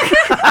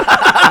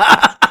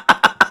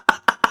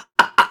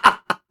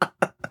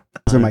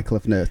 Those are my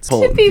Cliff Notes.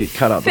 To be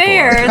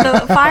fair,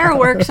 the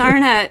fireworks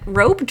aren't at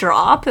rope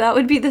drop. That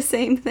would be the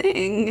same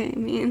thing. I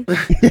mean...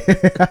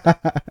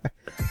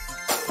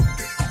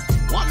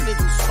 One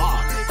little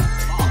spark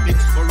of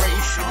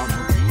inspiration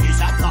is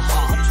at the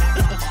heart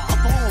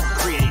of all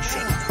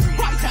creation.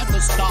 Right at the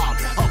start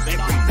of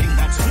everything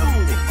that's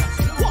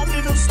new. One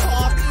little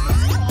spark,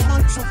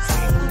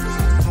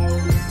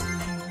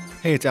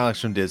 Hey, it's Alex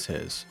from Diz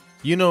His.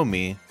 You know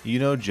me, you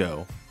know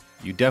Joe,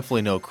 you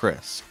definitely know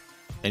Chris,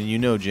 and you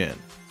know Jen.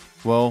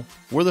 Well,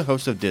 we're the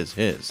hosts of Diz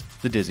His,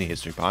 the Disney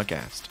History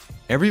Podcast.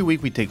 Every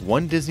week we take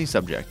one Disney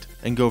subject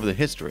and go over the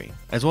history,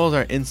 as well as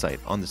our insight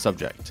on the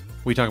subject.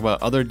 We talk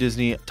about other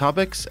Disney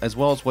topics, as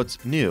well as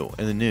what's new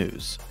in the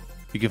news.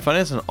 You can find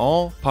us on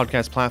all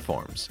podcast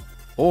platforms,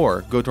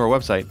 or go to our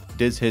website,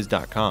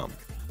 dizhiz.com.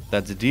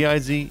 That's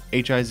DIZHIZ.com.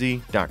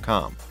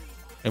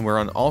 And we're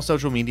on all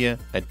social media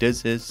at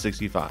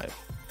dizhiz65.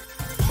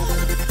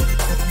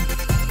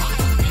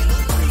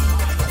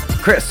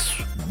 Chris,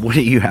 what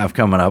do you have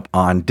coming up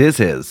on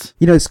Dizhiz?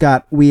 You know,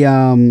 Scott, we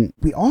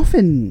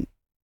often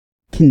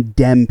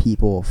condemn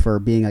people for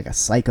being like a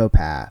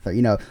psychopath, or,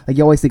 you know, like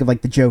you always think of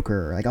like the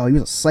Joker, like, oh, he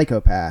was a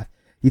psychopath.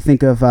 You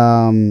think of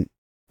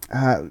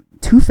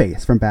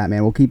Two-Face from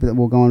Batman. We'll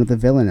go on with the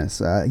villainous.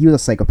 He was a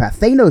psychopath.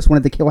 Thanos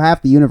wanted to kill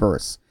half the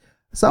universe.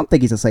 Some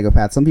think he's a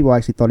psychopath. Some people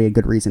actually thought he had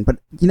good reason. But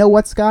you know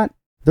what, Scott?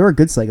 There are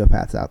good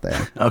psychopaths out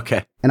there.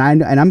 Okay. And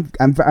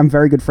I'm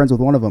very good friends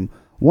with one of them.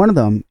 One of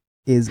them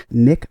is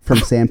Nick from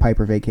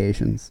Sandpiper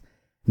Vacations.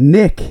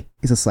 Nick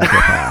is a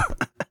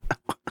psychopath.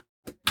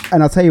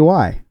 And I'll tell you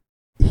why.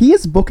 He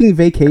is booking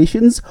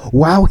vacations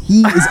while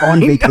he is on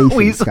vacation.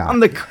 He's Scott.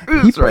 on the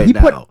cruise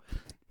now.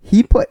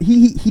 He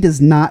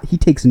does not. He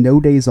takes no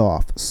days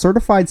off.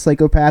 Certified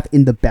psychopath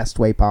in the best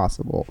way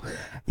possible.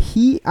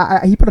 He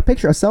put a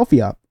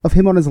selfie up of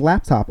him on his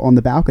laptop on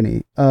the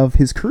balcony of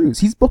his cruise.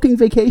 He's booking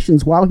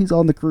vacations while he's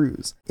on the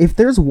cruise. If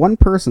there's one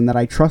person that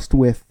I trust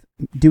with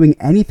doing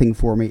anything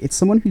for me, it's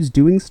someone who's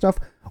doing stuff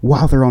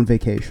while they're on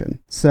vacation.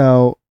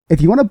 So if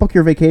you want to book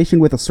your vacation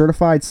with a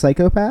certified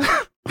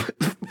psychopath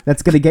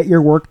that's going to get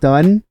your work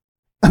done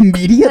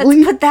immediately,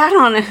 Let's put that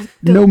on it.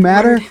 no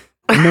matter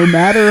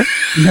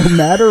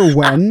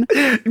when,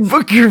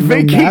 book your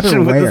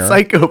vacation with a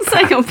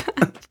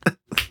psychopath.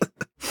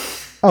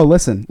 Oh,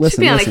 listen. Should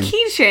be on a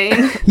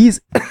keychain.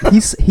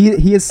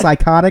 He is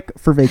psychotic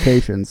for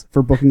vacations,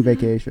 for booking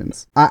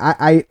vacations.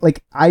 I'm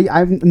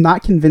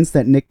not convinced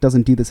that Nick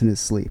doesn't do this in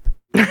his sleep.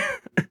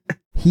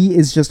 He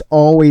is just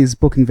always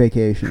booking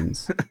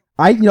vacations.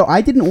 I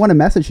didn't want to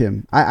message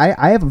him.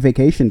 I have a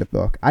vacation to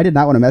book. I did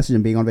not want to message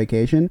him being on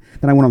vacation.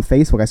 Then I went on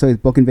Facebook. I saw he's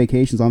booking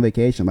vacations on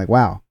vacation. I'm like,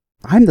 wow,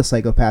 I'm the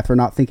psychopath for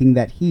not thinking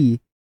that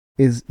he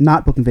is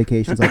not booking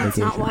vacations on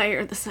vacation. That's not why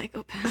you're the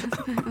psychopath.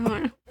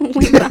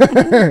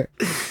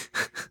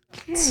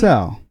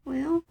 So,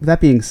 with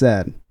that being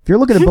said, if you're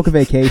looking to book a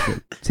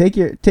vacation, take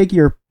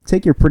your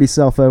pretty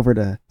self over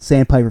to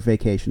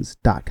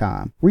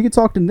sandpipervacations.com, where you can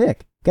talk to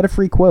Nick, get a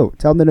free quote,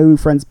 tell him the No New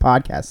Friends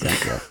podcast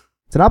sent you.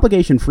 It's an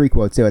obligation-free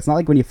quote too. It's not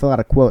like when you fill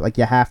out a quote, like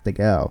you have to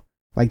go.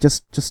 Like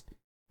just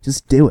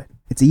do it.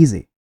 It's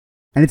easy,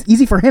 and it's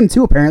easy for him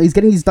too. Apparently, he's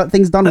getting these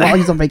things done while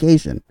he's on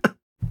vacation.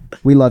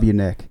 We love you,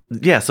 Nick.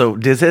 Yeah, so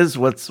Dizhiz,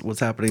 what's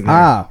happening there?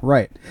 Ah,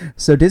 right.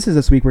 So Dizhiz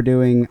this week we're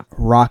doing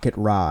rocket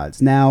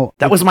rods. Now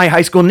that was my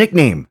high school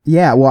nickname.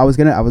 Yeah, well I was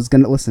gonna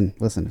listen,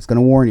 I was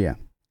gonna warn you.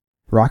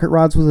 Rocket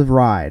rods was a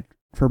ride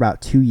for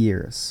about 2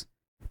 years.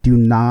 Do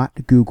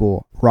not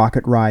Google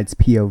rocket rides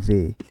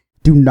POV.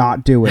 Do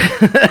not do it.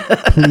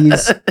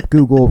 Please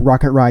Google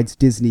rocket rides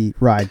Disney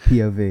ride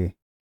POV.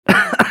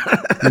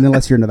 And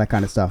unless you're into that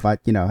kind of stuff, hey,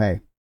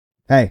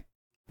 I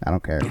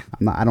don't care.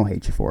 I don't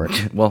hate you for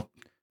it. Well,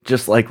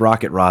 just like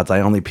rocket rods,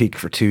 I only peaked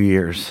for 2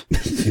 years.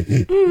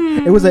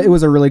 It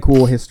was a really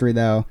cool history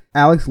though.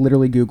 Alex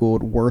literally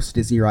Googled worst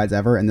Disney rides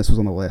ever, and this was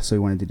on the list, so he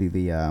wanted to do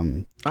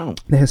the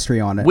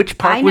history on it. Which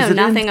park was it in?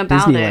 I know nothing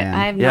about it.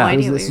 I have no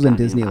idea. This was in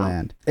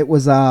Disneyland. It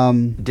was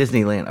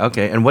Disneyland.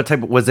 Okay, and what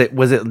type was it?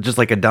 Was it just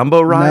like a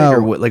Dumbo ride,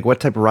 or what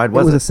type of ride was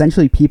it? It was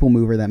essentially people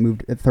mover that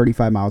moved at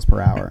 35 miles per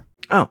hour.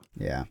 Oh,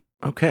 yeah.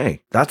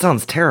 Okay, that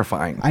sounds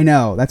terrifying. I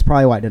know. That's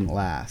probably why it didn't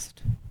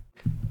last.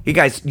 You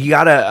guys, you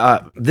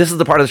gotta. This is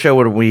the part of the show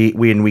where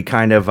we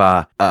kind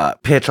of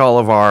pitch all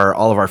of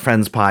our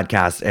friends'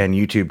 podcasts and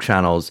YouTube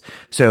channels.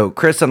 So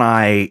Chris and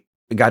I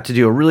got to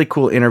do a really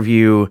cool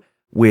interview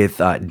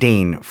with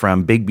Dane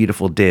from Big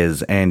Beautiful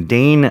Diz, and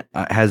Dane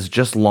has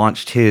just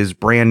launched his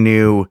brand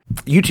new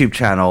YouTube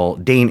channel,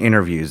 Dane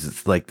Interviews.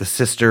 It's like the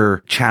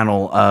sister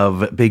channel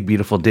of Big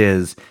Beautiful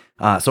Diz.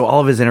 So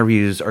all of his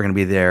interviews are going to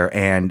be there,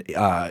 and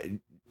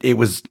it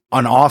was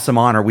an awesome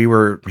honor. We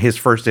were his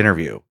first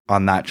interview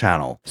on that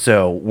channel.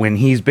 So when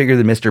he's bigger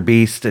than Mr.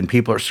 Beast and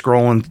people are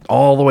scrolling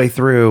all the way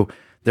through,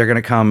 they're going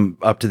to come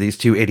up to these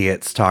two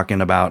idiots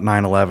talking about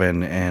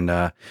 9/11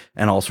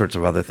 and all sorts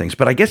of other things.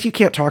 But I guess you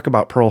can't talk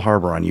about Pearl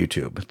Harbor on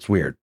YouTube. It's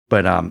weird.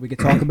 But we can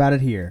talk about it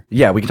here.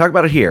 Yeah, we can talk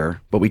about it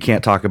here, but we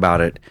can't talk about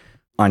it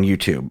on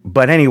YouTube.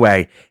 But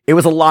anyway, it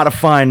was a lot of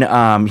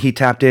fun. He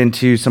tapped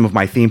into some of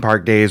my theme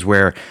park days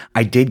where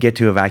I did get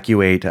to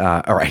evacuate,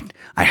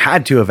 I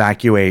had to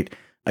evacuate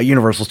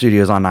Universal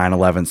Studios on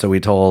 9/11. So we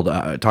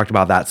talked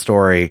about that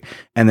story,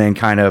 and then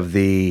kind of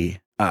the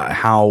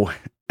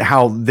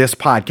how this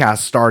podcast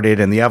started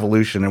and the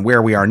evolution and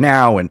where we are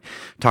now, and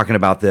talking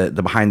about the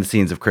behind the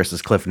scenes of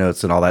Chris's Cliff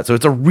Notes and all that. So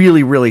it's a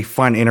really, really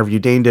fun interview.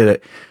 Dane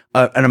did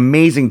an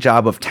amazing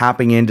job of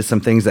tapping into some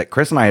things that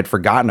Chris and I had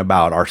forgotten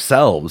about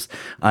ourselves,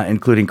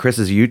 including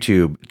Chris's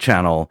YouTube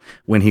channel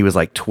when he was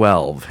like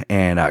 12.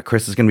 And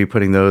Chris is going to be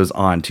putting those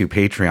onto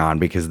Patreon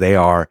because they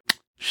are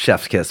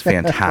chef's kiss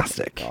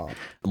fantastic.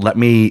 let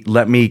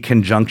me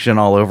conjunction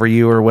all over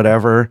you or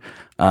whatever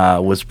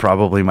was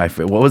probably my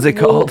favorite. What was it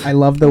called? I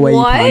love the way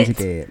What? you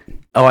conjugate.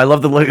 Oh, I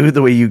love the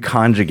way you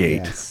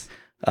conjugate. Yes.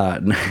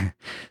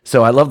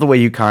 So I love the way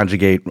you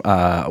conjugate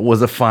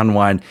was a fun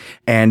one,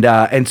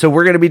 and so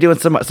we're going to be doing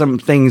some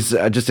things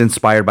just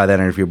inspired by that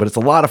interview. But it's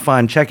a lot of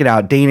fun. Check it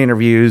out, Dane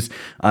Interviews.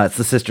 It's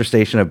the sister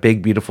station of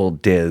Big Beautiful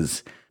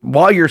Diz.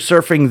 While you're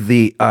surfing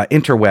the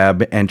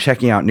interweb and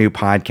checking out new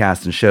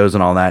podcasts and shows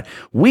and all that,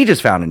 we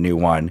just found a new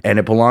one, and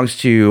it belongs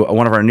to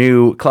one of our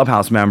new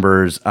Clubhouse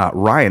members,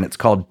 Ryan. It's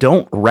called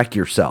Don't Wreck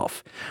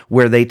Yourself,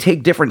 where they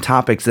take different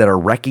topics that are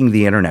wrecking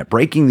the internet,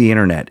 breaking the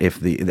internet, as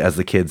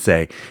the kids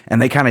say,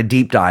 and they kind of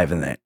deep dive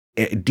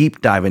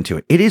into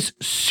it. It is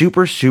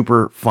super,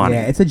 super funny.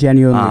 Yeah, it's a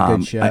genuinely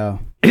good show.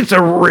 It's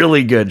a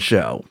really good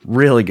show.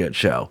 Really good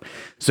show.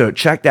 So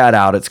check that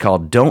out. It's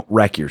called Don't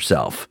Wreck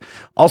Yourself.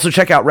 Also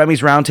check out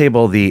Remy's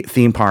Roundtable, the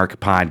theme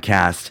park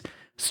podcast,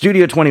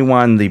 Studio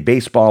 21, the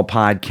baseball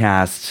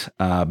podcast,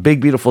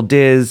 Big Beautiful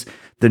Diz,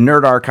 the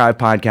Nerd Archive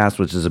podcast,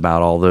 which is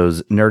about all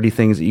those nerdy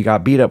things that you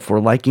got beat up for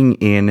liking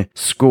in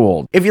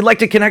school. If you'd like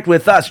to connect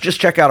with us,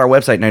 just check out our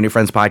website,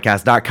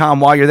 nonewfriendspodcast.com.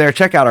 While you're there,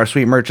 check out our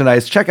sweet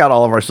merchandise, check out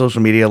all of our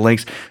social media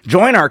links,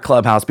 join our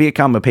Clubhouse,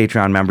 become a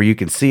Patreon member. You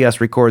can see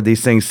us record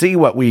these things, see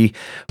what we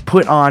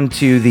put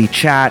onto the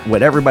chat,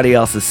 what everybody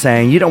else is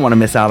saying. You don't want to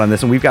miss out on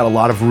this, and we've got a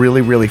lot of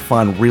really, really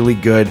fun, really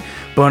good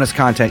bonus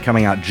content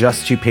coming out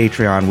just to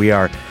Patreon. We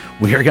are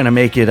going to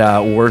make it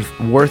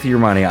worth your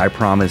money, I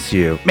promise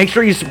you. Make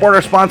sure you support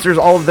our sponsors.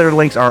 All of their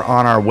links are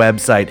on our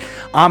website.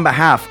 On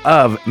behalf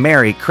of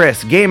Mary,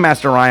 Chris, Game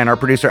Master Ryan, our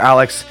producer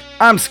Alex,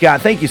 I'm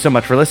Scott. Thank you so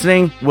much for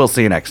listening. We'll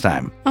see you next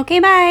time. Okay,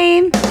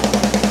 bye.